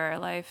up through our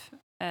life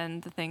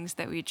and the things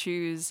that we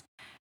choose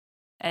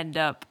end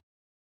up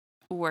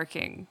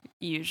working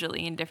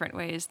usually in different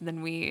ways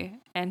than we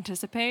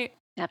anticipate.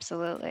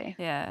 Absolutely.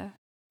 Yeah.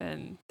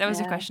 And that was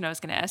a Yeah. question I was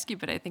going to ask you,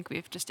 but I think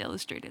we've just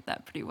illustrated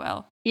that pretty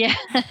well. Yeah.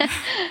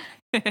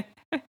 I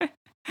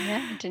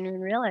Yeah, I didn't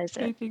even realize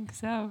it. think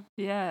so.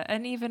 Yeah.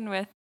 And even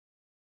with,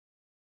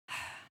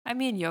 I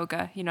mean,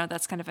 yoga,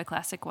 that's kind of a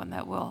classic one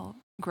that will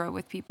grow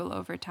with people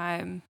over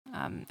time.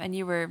 And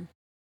you were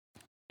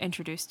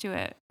introduced to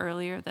it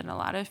earlier than a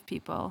lot of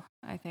people,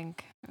 I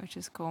think, which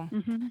is cool.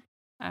 Mhm.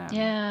 Um,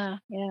 Yeah,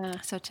 yeah.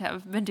 so to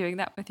have been doing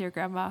that with your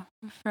grandma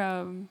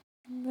from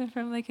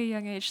like a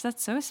young age,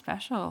 that's so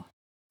special.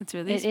 It's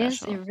really It is, it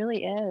special.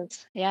 really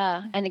is.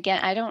 Yeah, and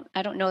again, I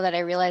don't know that I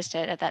realized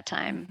it at that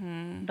time,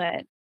 Mm-hmm.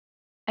 but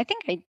I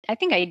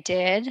think I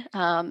did,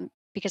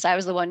 because I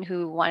was the one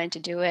who wanted to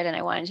do it, and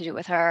I wanted to do it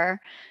with her.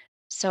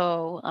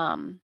 So,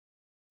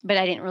 but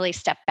I didn't really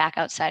step back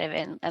outside of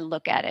it and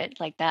look at it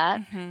like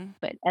that. Mm-hmm.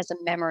 But as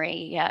a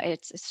memory, yeah,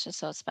 it's just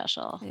so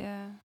special.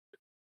 Yeah.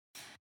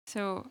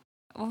 So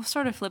we'll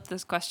sort of flip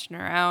this question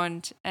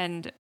around.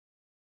 And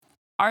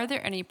are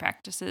there any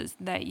practices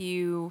that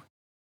you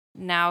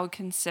now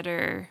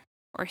consider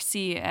or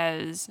see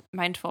as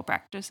mindful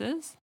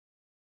practices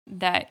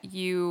that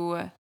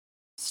you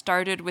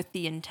started with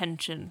the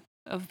intention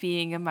of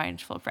being a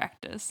mindful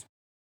practice?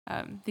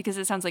 Because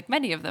it sounds like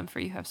many of them for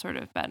you have sort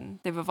of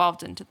they've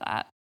evolved into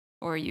that,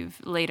 or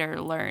you've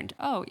later learned,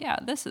 oh yeah,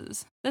 this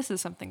is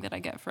something that I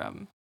get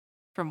from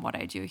what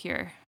I do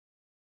here.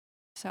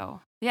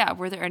 So yeah,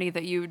 were there any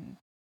that you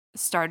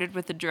started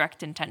with the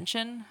direct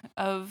intention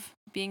of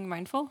being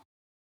mindful?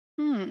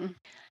 Hmm.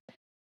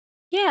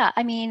 Yeah,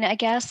 I mean, I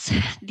guess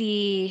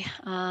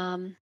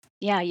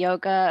yeah,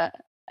 yoga,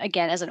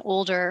 again, as an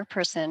older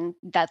person,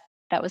 that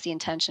was the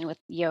intention with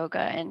yoga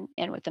and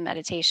with the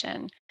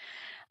meditation.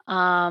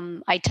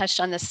 I touched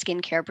on the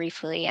skincare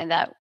briefly, and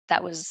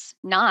that was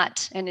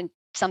not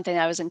something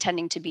I was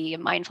intending to be a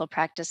mindful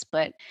practice.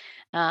 But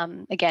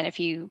again, if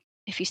you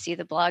see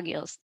the blog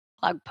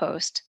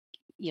post,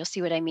 you'll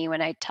see what I mean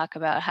when I talk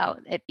about how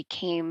it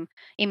became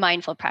a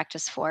mindful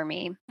practice for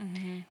me.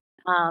 Hmm.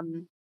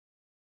 Um,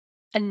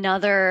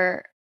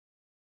 another,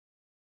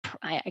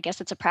 I guess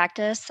it's a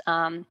practice,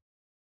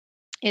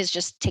 is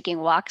just taking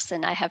walks,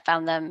 and I have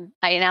found them.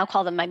 I now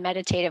call them my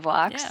meditative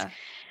walks. Yeah.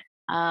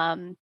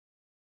 Um,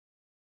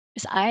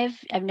 'Cause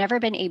I've never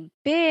been a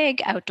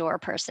big outdoor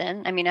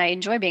person. I mean, I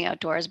enjoy being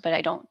outdoors, but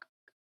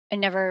I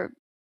never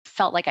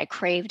felt like I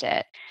craved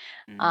it.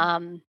 Mm-hmm.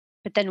 Um,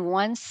 but then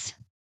once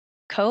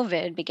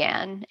COVID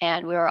began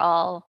and we were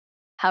all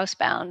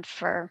housebound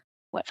for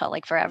what felt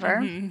like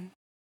forever,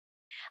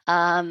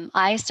 Hmm.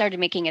 I started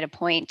making it a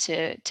point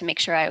to make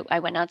sure I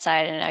went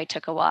outside and I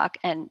took a walk,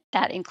 and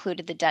that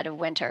included the dead of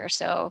winter.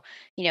 So,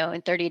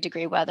 in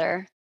 30-degree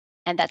weather,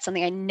 and that's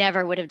something I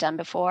never would have done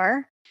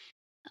before.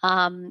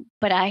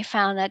 But I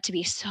found that to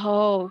be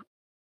so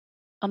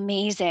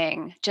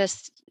amazing,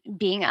 just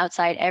being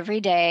outside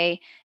every day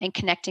and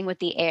connecting with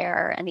the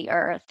air and the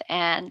earth,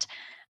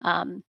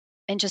 um,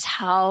 and just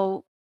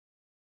how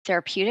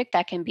therapeutic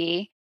that can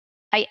be.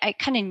 I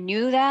kind of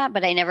knew that,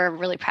 but I never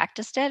really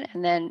practiced it.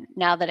 And then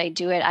now that I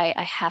do it, I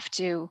have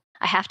to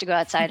go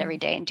outside every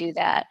day and do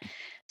that.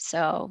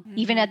 So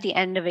even at Hmm. the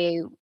end of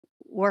a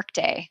work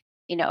day,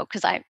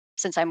 because I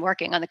since I'm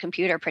working on the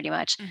computer pretty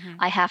much, Hmm.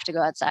 I have to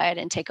go outside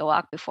and take a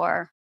walk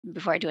before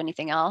I do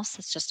anything else.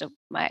 It's just a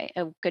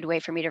good way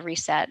for me to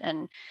reset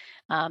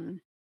um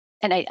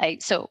I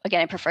so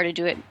again I prefer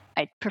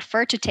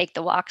to take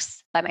the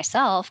walks by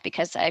myself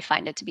because I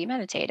find it to be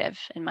meditative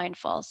and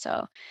mindful.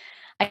 So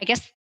I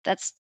guess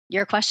that's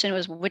your question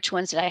was which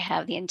ones did I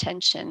have the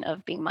intention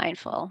of being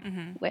mindful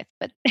Hmm. with,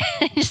 but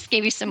I just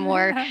gave you some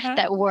more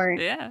that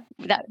weren't Yeah.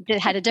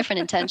 had a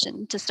different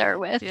intention to start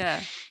with.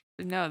 Yeah.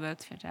 No,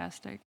 that's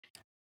fantastic.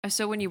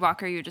 So when you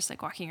walk, are you just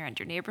like walking around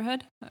your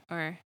neighborhood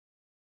or?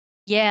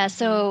 Yeah, Hmm.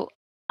 so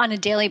on a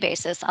daily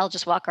basis, I'll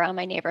just walk around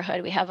my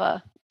neighborhood. We have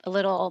a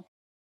little,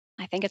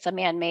 I think it's a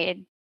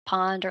man-made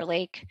pond or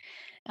lake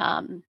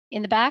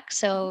in the back,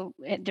 so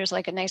there's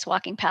like a nice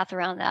walking path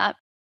around that.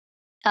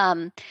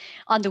 Um,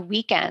 on the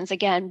weekends,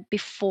 again,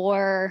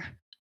 before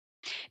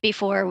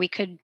we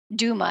could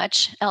do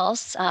much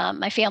else,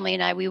 my family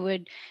and I, we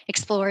would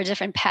explore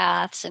different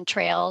paths and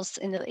trails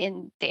in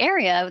the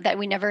area that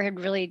we never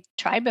had really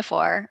tried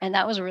before, and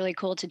that was really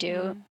cool to do,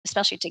 Mm-hmm.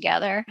 especially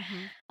together.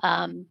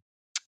 Um,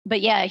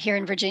 but yeah, here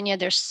in Virginia,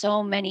 there's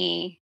so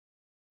many.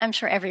 I'm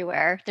sure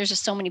everywhere there's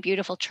just so many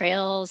beautiful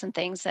trails and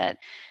things that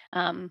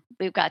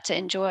we've got to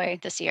enjoy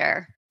this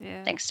year,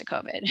 Yeah. thanks to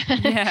COVID.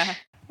 Yeah.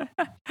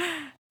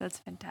 That's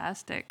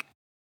fantastic.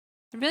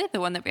 Really, the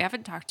one that we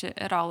haven't talked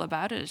at all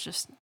about is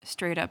just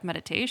straight up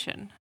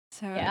meditation.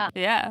 So, Yeah.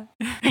 yeah.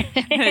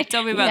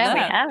 Tell me about Yeah, we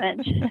that.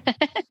 haven't.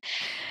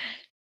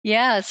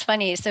 Yeah, it's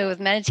funny. So with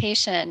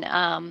meditation,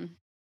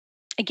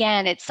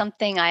 again, it's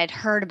something I'd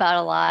heard about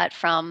a lot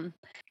from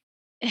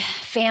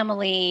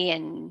family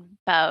and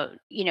about,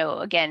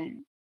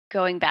 again,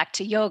 going back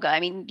to yoga. I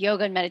mean,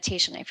 yoga and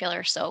meditation, I feel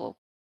are so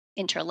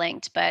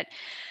interlinked, but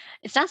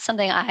it's not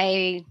something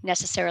I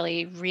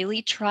necessarily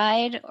really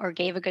tried or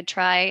gave a good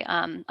try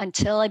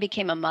until I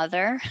became a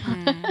mother.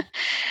 Mm.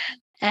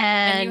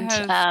 And you And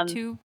have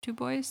two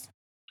boys?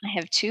 I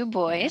have two Yeah.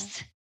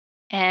 boys,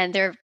 and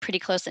they're pretty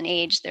close in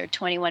age. They're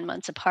 21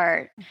 months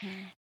apart. Hmm.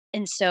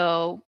 And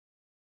so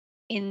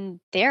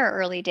in their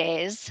early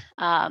days,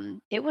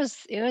 it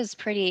was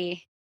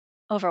pretty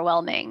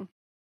overwhelming,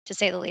 to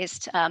say the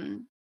least.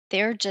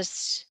 They're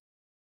just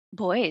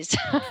boys,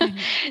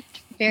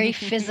 very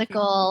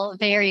physical,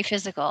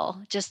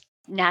 just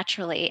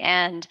naturally,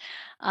 and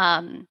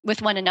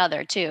with one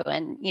another too.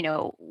 And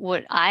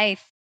what I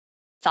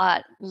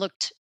thought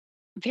looked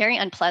very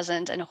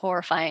unpleasant and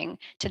horrifying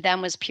to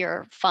them was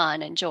pure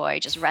fun and joy,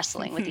 just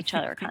wrestling with each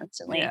other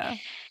constantly. Yeah.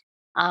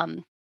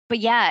 Um, but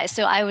yeah,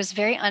 so I was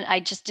I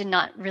just did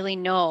not really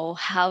know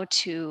how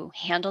to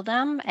handle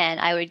them. And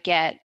I would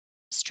get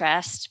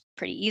stressed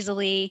pretty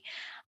easily.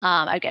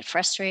 I'd get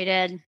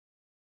frustrated.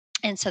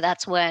 And so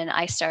that's when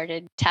I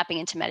started tapping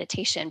into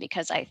meditation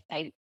because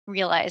I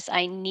realized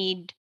I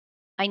need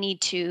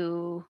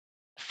to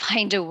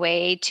find a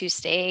way to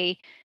stay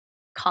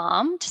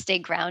calm, to stay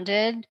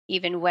grounded,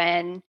 even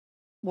when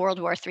World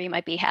War III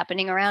might be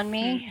happening around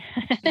me.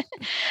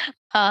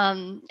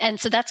 And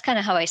so that's kind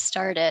of how I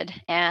started.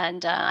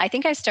 And I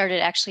think I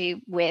started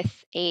actually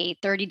with a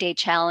 30-day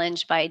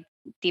challenge by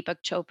Deepak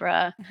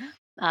Chopra.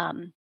 Mhm.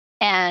 Um,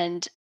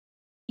 and,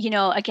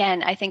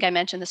 again, I think I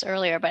mentioned this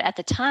earlier, but at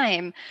the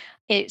time,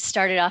 it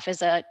started off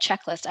as a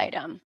checklist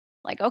item.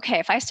 Like, okay,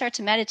 if I start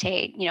to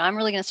meditate, I'm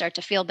really going to start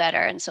to feel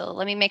better. And so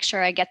let me make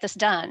sure I get this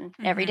done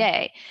every Mhm.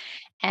 day.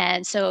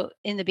 And so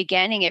in the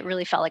beginning, it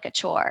really felt like a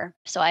chore.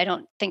 So I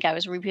don't think I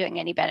was reaping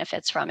any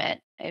benefits from it.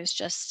 It was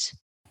just,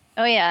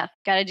 oh yeah,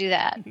 got to do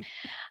that.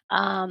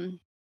 Um,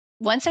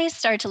 Once I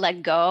started to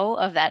let go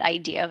of that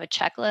idea of a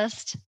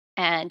checklist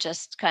and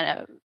just kind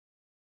of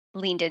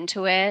leaned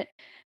into it,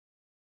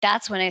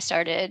 that's when I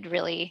started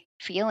really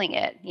feeling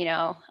it,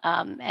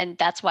 and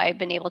that's why I've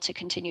been able to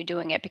continue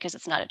doing it because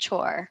it's not a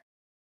chore.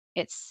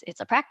 It's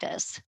a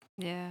practice.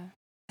 Yeah.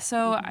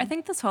 So I Mhm.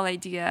 think this whole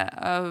idea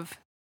of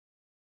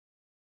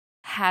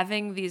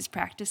having these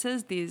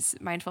practices, these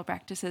mindful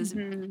practices,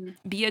 Mhm.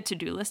 be a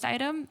to-do list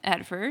item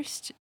at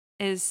first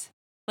is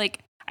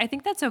like, I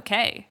think that's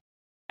okay.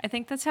 I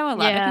think that's how a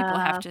lot of people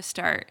have Yeah. to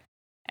start.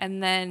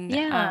 And then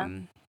Yeah.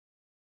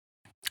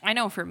 I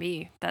know for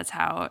me, that's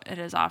how it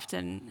is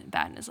often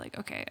been is like,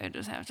 okay, I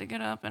just have to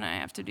get up and I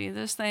have to do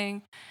this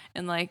thing.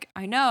 And like,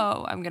 I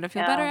know I'm going to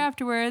feel better Yeah.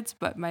 afterwards,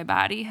 but my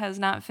body has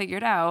not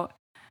figured out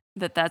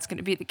that that's going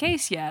to be the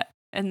case yet.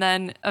 And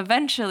then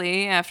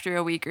eventually, after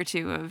a week or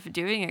two of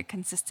doing it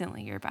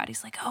consistently, your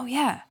body's like, oh,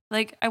 yeah,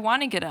 like I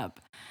want to get up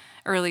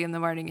early in the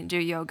morning and do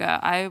yoga.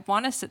 I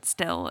want to sit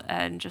still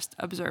and just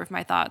observe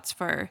my thoughts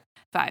for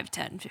 5,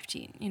 10,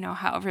 15,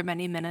 however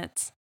many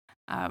minutes,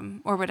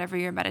 or whatever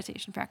your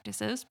meditation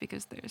practice is,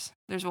 because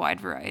there's a wide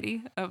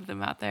variety of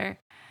them out there.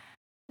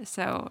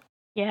 So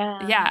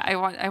Yeah. yeah, I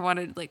want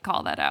to like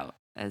call that out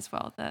as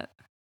well. That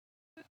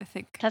I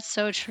think. That's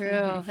so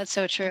true. That's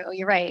so true.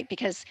 You're right,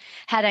 because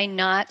had I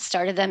not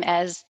started them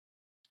as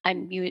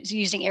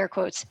using air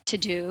quotes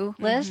to-do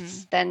Mm-hmm.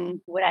 lists,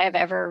 then would I have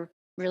ever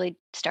really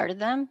started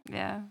them?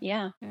 Yeah.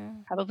 Yeah, Yeah.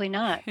 probably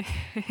not.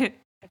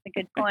 That's a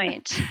good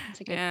point.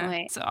 That's a good Yeah.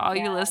 point. So all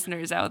Yeah. you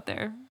listeners out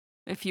there,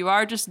 if you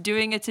are just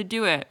doing it to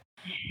do it,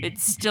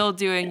 it's still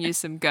doing you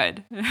some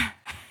good.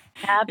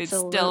 It's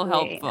still Absolutely,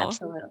 helpful.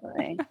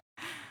 absolutely.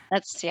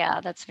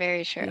 That's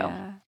very true.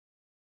 Yeah.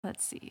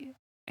 Let's see.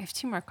 I have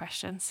two more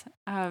questions.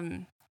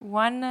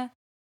 One,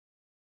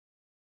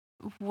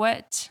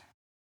 what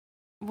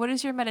what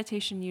does your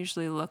meditation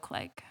usually look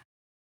like?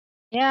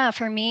 Yeah,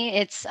 for me,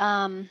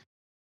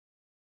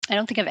 I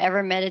don't think I've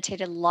ever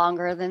meditated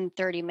longer than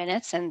 30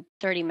 minutes, and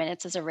 30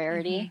 minutes is a Mm-hmm.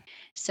 rarity.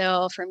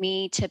 So for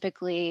me,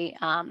 typically,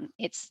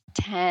 it's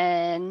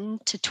 10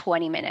 to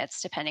 20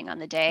 minutes, depending on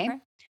the day. Okay.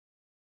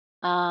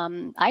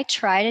 I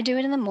try to do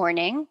it in the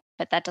morning,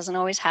 but that doesn't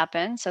always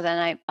happen. So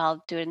then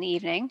I'll do it in the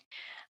evening.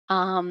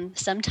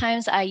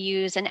 Sometimes I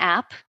use an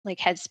app like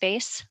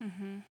Headspace.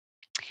 Mm-hmm.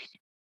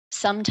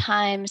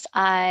 Sometimes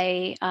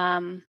I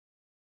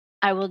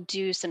will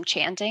do some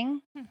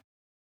chanting.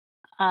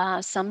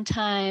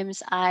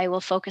 Sometimes I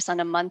will focus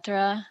on a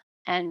mantra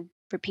and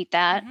repeat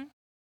that.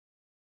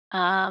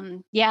 Mm-hmm.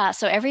 Yeah,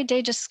 so every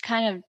day just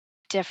kind of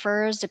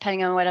differs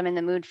depending on what I'm in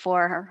the mood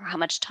for, or how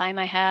much time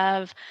I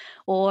have,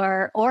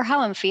 or how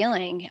I'm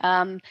feeling.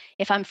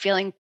 If I'm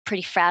feeling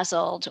pretty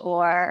frazzled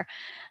or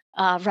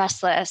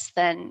restless,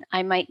 then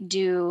I might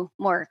do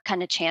more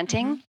kind of Mm-hmm.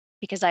 chanting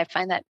because I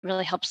find that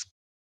really helps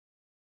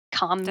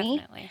calm me.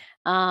 Definitely.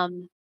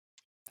 Um,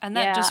 And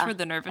that just yeah, for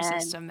the nervous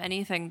and system,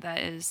 anything that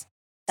is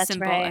that's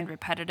simple and right.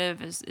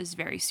 repetitive is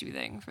very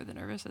soothing for the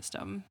nervous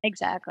system.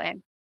 Exactly.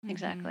 Mm-hmm.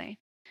 Exactly.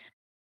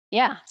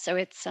 Yeah. So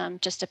it's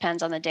just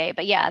depends on the day,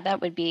 but yeah, that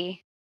would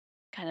be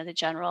kind of the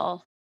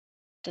general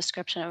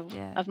description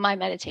Yeah. of my Yeah.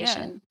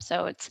 meditation.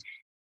 So it's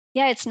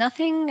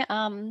nothing.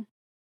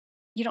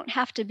 You don't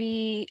have to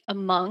be a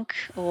monk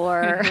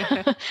or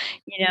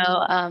you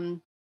know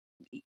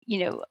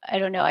I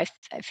don't know. I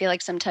feel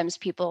like sometimes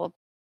people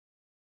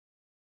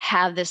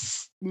have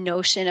this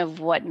notion of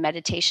what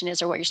meditation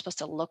is or what you're supposed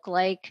to look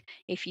like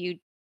if you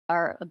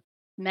are a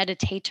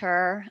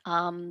meditator,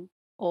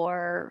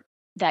 or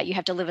that you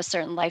have to live a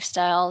certain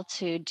lifestyle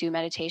to do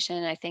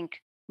meditation. I think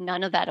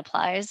none of that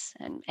applies,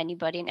 and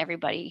anybody and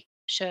everybody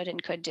should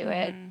and could do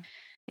it. Mm-hmm.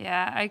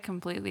 Yeah, I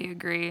completely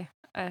agree.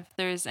 If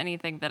there's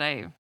anything that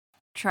I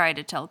try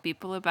to tell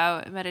people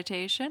about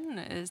meditation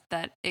is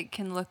that it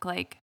can look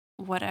like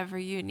whatever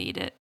you need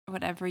it,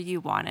 whatever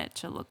you want it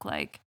to look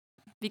like.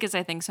 Because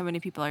I think so many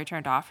people are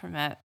turned off from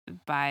it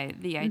by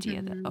the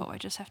idea that, Hmm. oh, I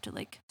just have to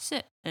like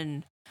sit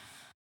and,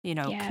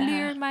 Yeah,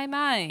 clear my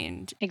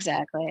mind.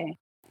 exactly.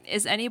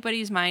 Is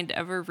anybody's mind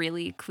ever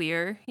really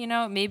clear?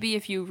 Maybe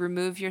if you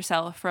remove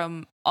yourself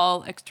from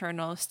all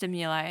external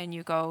stimuli and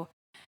you go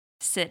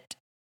sit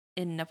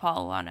in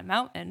Nepal on a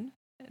mountain,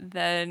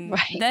 then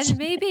Right. then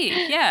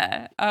maybe,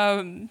 yeah.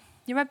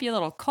 You might be a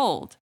little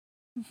cold,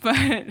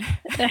 but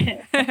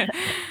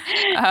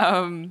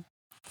um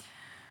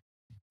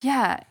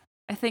yeah,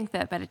 I think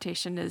that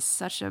meditation is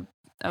such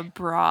a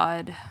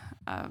broad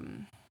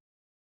um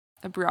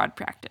a broad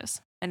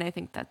practice, and I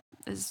think that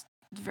is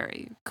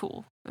very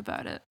cool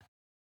about it.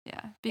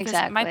 Yeah, because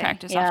my Exactly.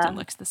 practice Yeah. often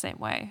looks the same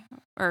way,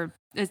 or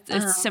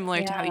it's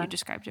similar to how you Yeah.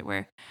 described it,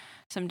 where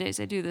some days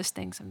I do this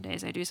thing, some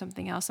days I do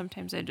something else,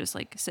 sometimes I just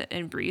like sit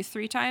and breathe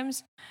 3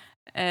 times,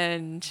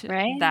 and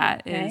Right.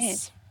 that Right.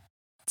 is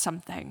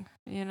something,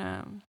 you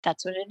know.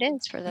 That's what it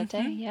is for that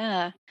day. Hmm.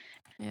 Yeah.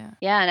 Yeah.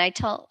 Yeah, and I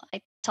tell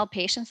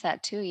patients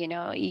that too,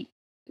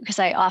 because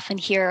I often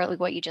hear like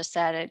what you just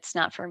said, it's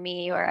not for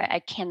me, or I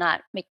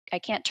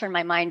can't turn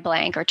my mind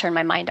blank or turn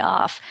my mind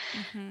off.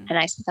 Mm-hmm. And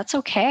I said, that's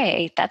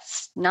okay.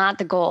 That's not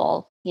the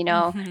goal.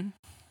 Mm-hmm.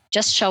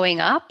 Just showing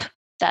up,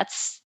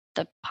 that's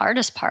the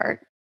hardest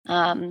part.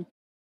 And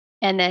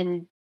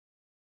then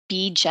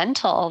be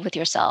gentle with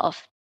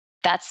yourself.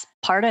 That's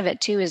part of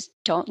it too,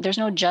 there's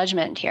no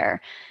judgment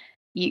here.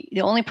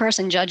 The only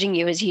person judging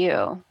you is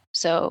you.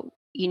 So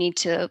you need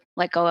to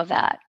let go of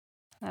that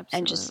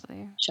and just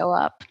Absolutely. show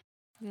up.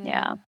 Yeah.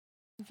 Yeah.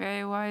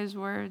 Very wise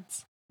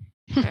words.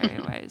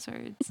 Very wise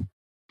words.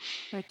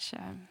 Which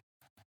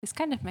is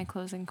kind of my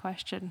closing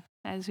question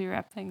as we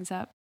wrap things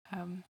up.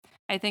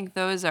 I think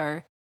those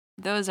are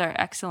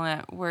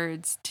excellent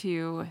words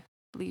to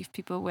leave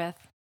people with.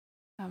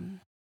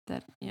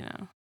 That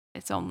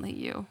it's only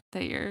you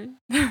that you're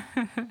you're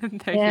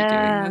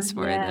doing this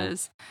for. Yeah.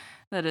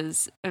 That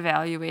is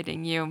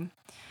evaluating you.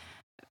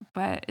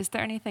 But is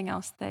there anything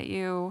else that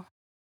you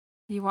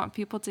want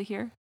people to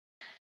hear?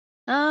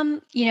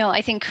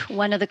 I think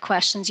one of the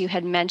questions you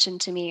had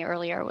mentioned to me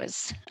earlier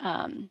was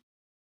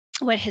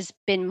what has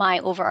been my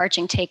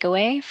overarching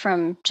takeaway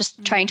from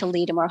just trying to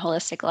lead a more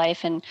holistic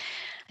life. And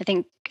I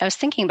think I was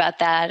thinking about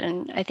that.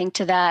 And I think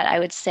to that, I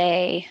would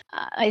say,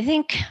 I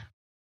think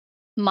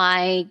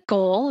my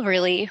goal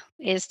really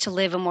is to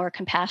live a more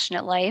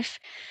compassionate life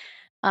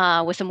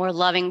with a more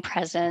loving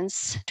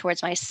presence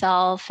towards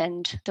myself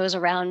and those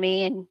around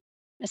me, and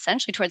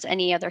essentially towards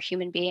any other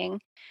human being.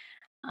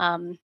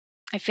 Um,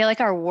 I feel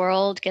like our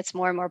world gets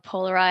more and more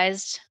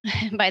polarized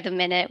by the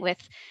minute with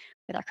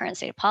our current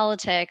state of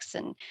politics,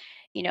 and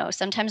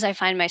sometimes I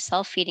find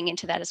myself feeding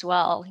into that as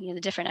well. The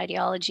different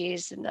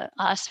ideologies and the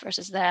us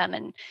versus them,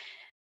 and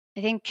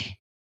I think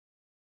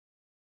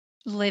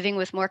living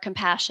with more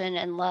compassion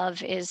and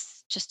love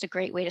is just a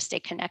great way to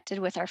stay connected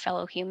with our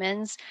fellow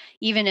humans,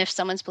 even if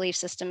someone's belief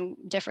system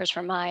differs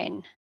from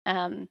mine.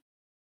 Um,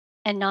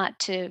 and not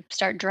to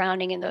start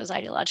drowning in those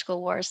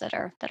ideological wars that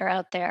are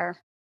out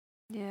there.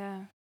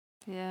 Yeah.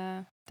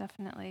 Yeah,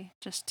 definitely.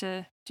 Just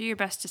to do your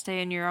best to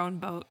stay in your own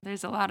boat.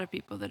 There's a lot of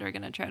people that are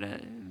going to try to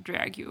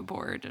drag you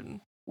aboard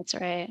and That's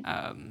right.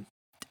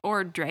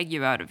 or drag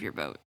you out of your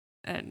boat,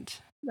 and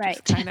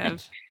Right. just kind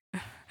of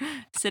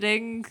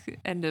sitting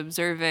and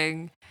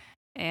observing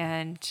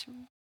and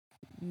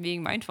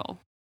being mindful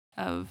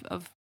of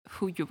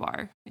who you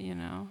are,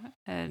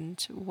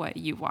 and what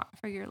you want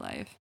for your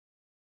life.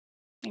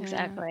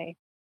 Exactly.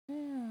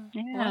 Yeah.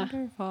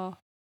 Wonderful.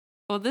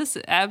 Well, this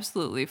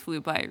absolutely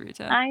flew by,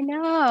 Rita. I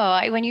know.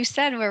 When you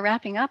said we're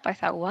wrapping up, I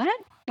thought, what?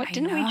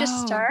 Didn't we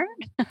just start?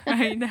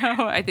 I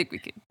know. I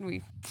think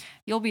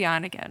you'll be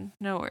on again.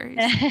 No worries.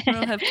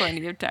 We'll have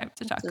plenty of time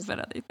to talk about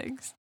other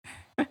things.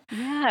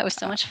 Yeah, it was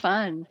so much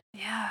fun.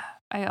 Yeah,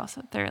 I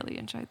also thoroughly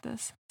enjoyed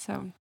this.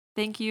 So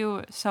thank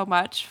you so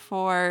much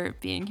for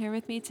being here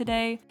with me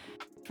today,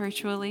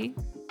 virtually.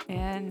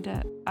 And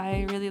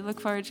I really look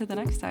forward to the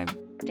next time.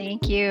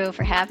 Thank you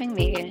for having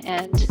me,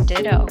 and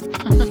ditto.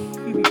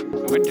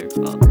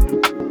 Wonderful.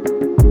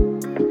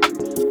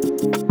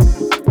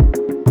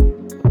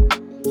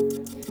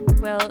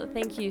 Well,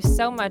 thank you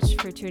so much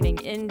for tuning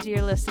in,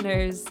 dear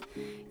listeners.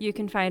 You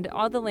can find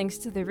all the links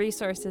to the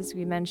resources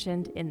we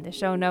mentioned in the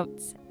show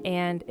notes.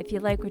 And if you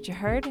like what you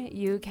heard,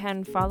 you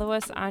can follow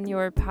us on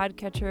your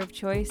podcatcher of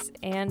choice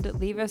and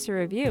leave us a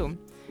review.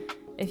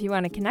 If you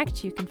want to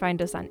connect, you can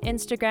find us on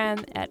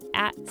Instagram at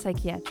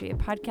Psychiatria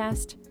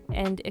Podcast.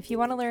 And if you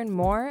want to learn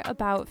more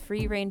about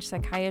free-range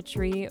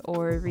psychiatry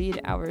or read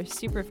our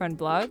super fun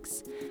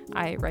blogs,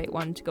 I write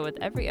one to go with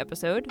every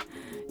episode,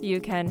 you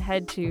can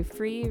head to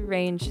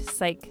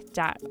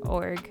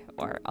freerangepsych.org,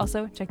 or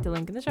also check the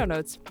link in the show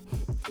notes.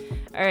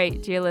 All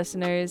right, dear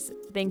listeners,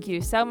 thank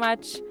you so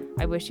much.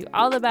 I wish you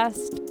all the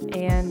best,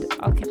 and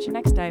I'll catch you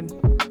next time.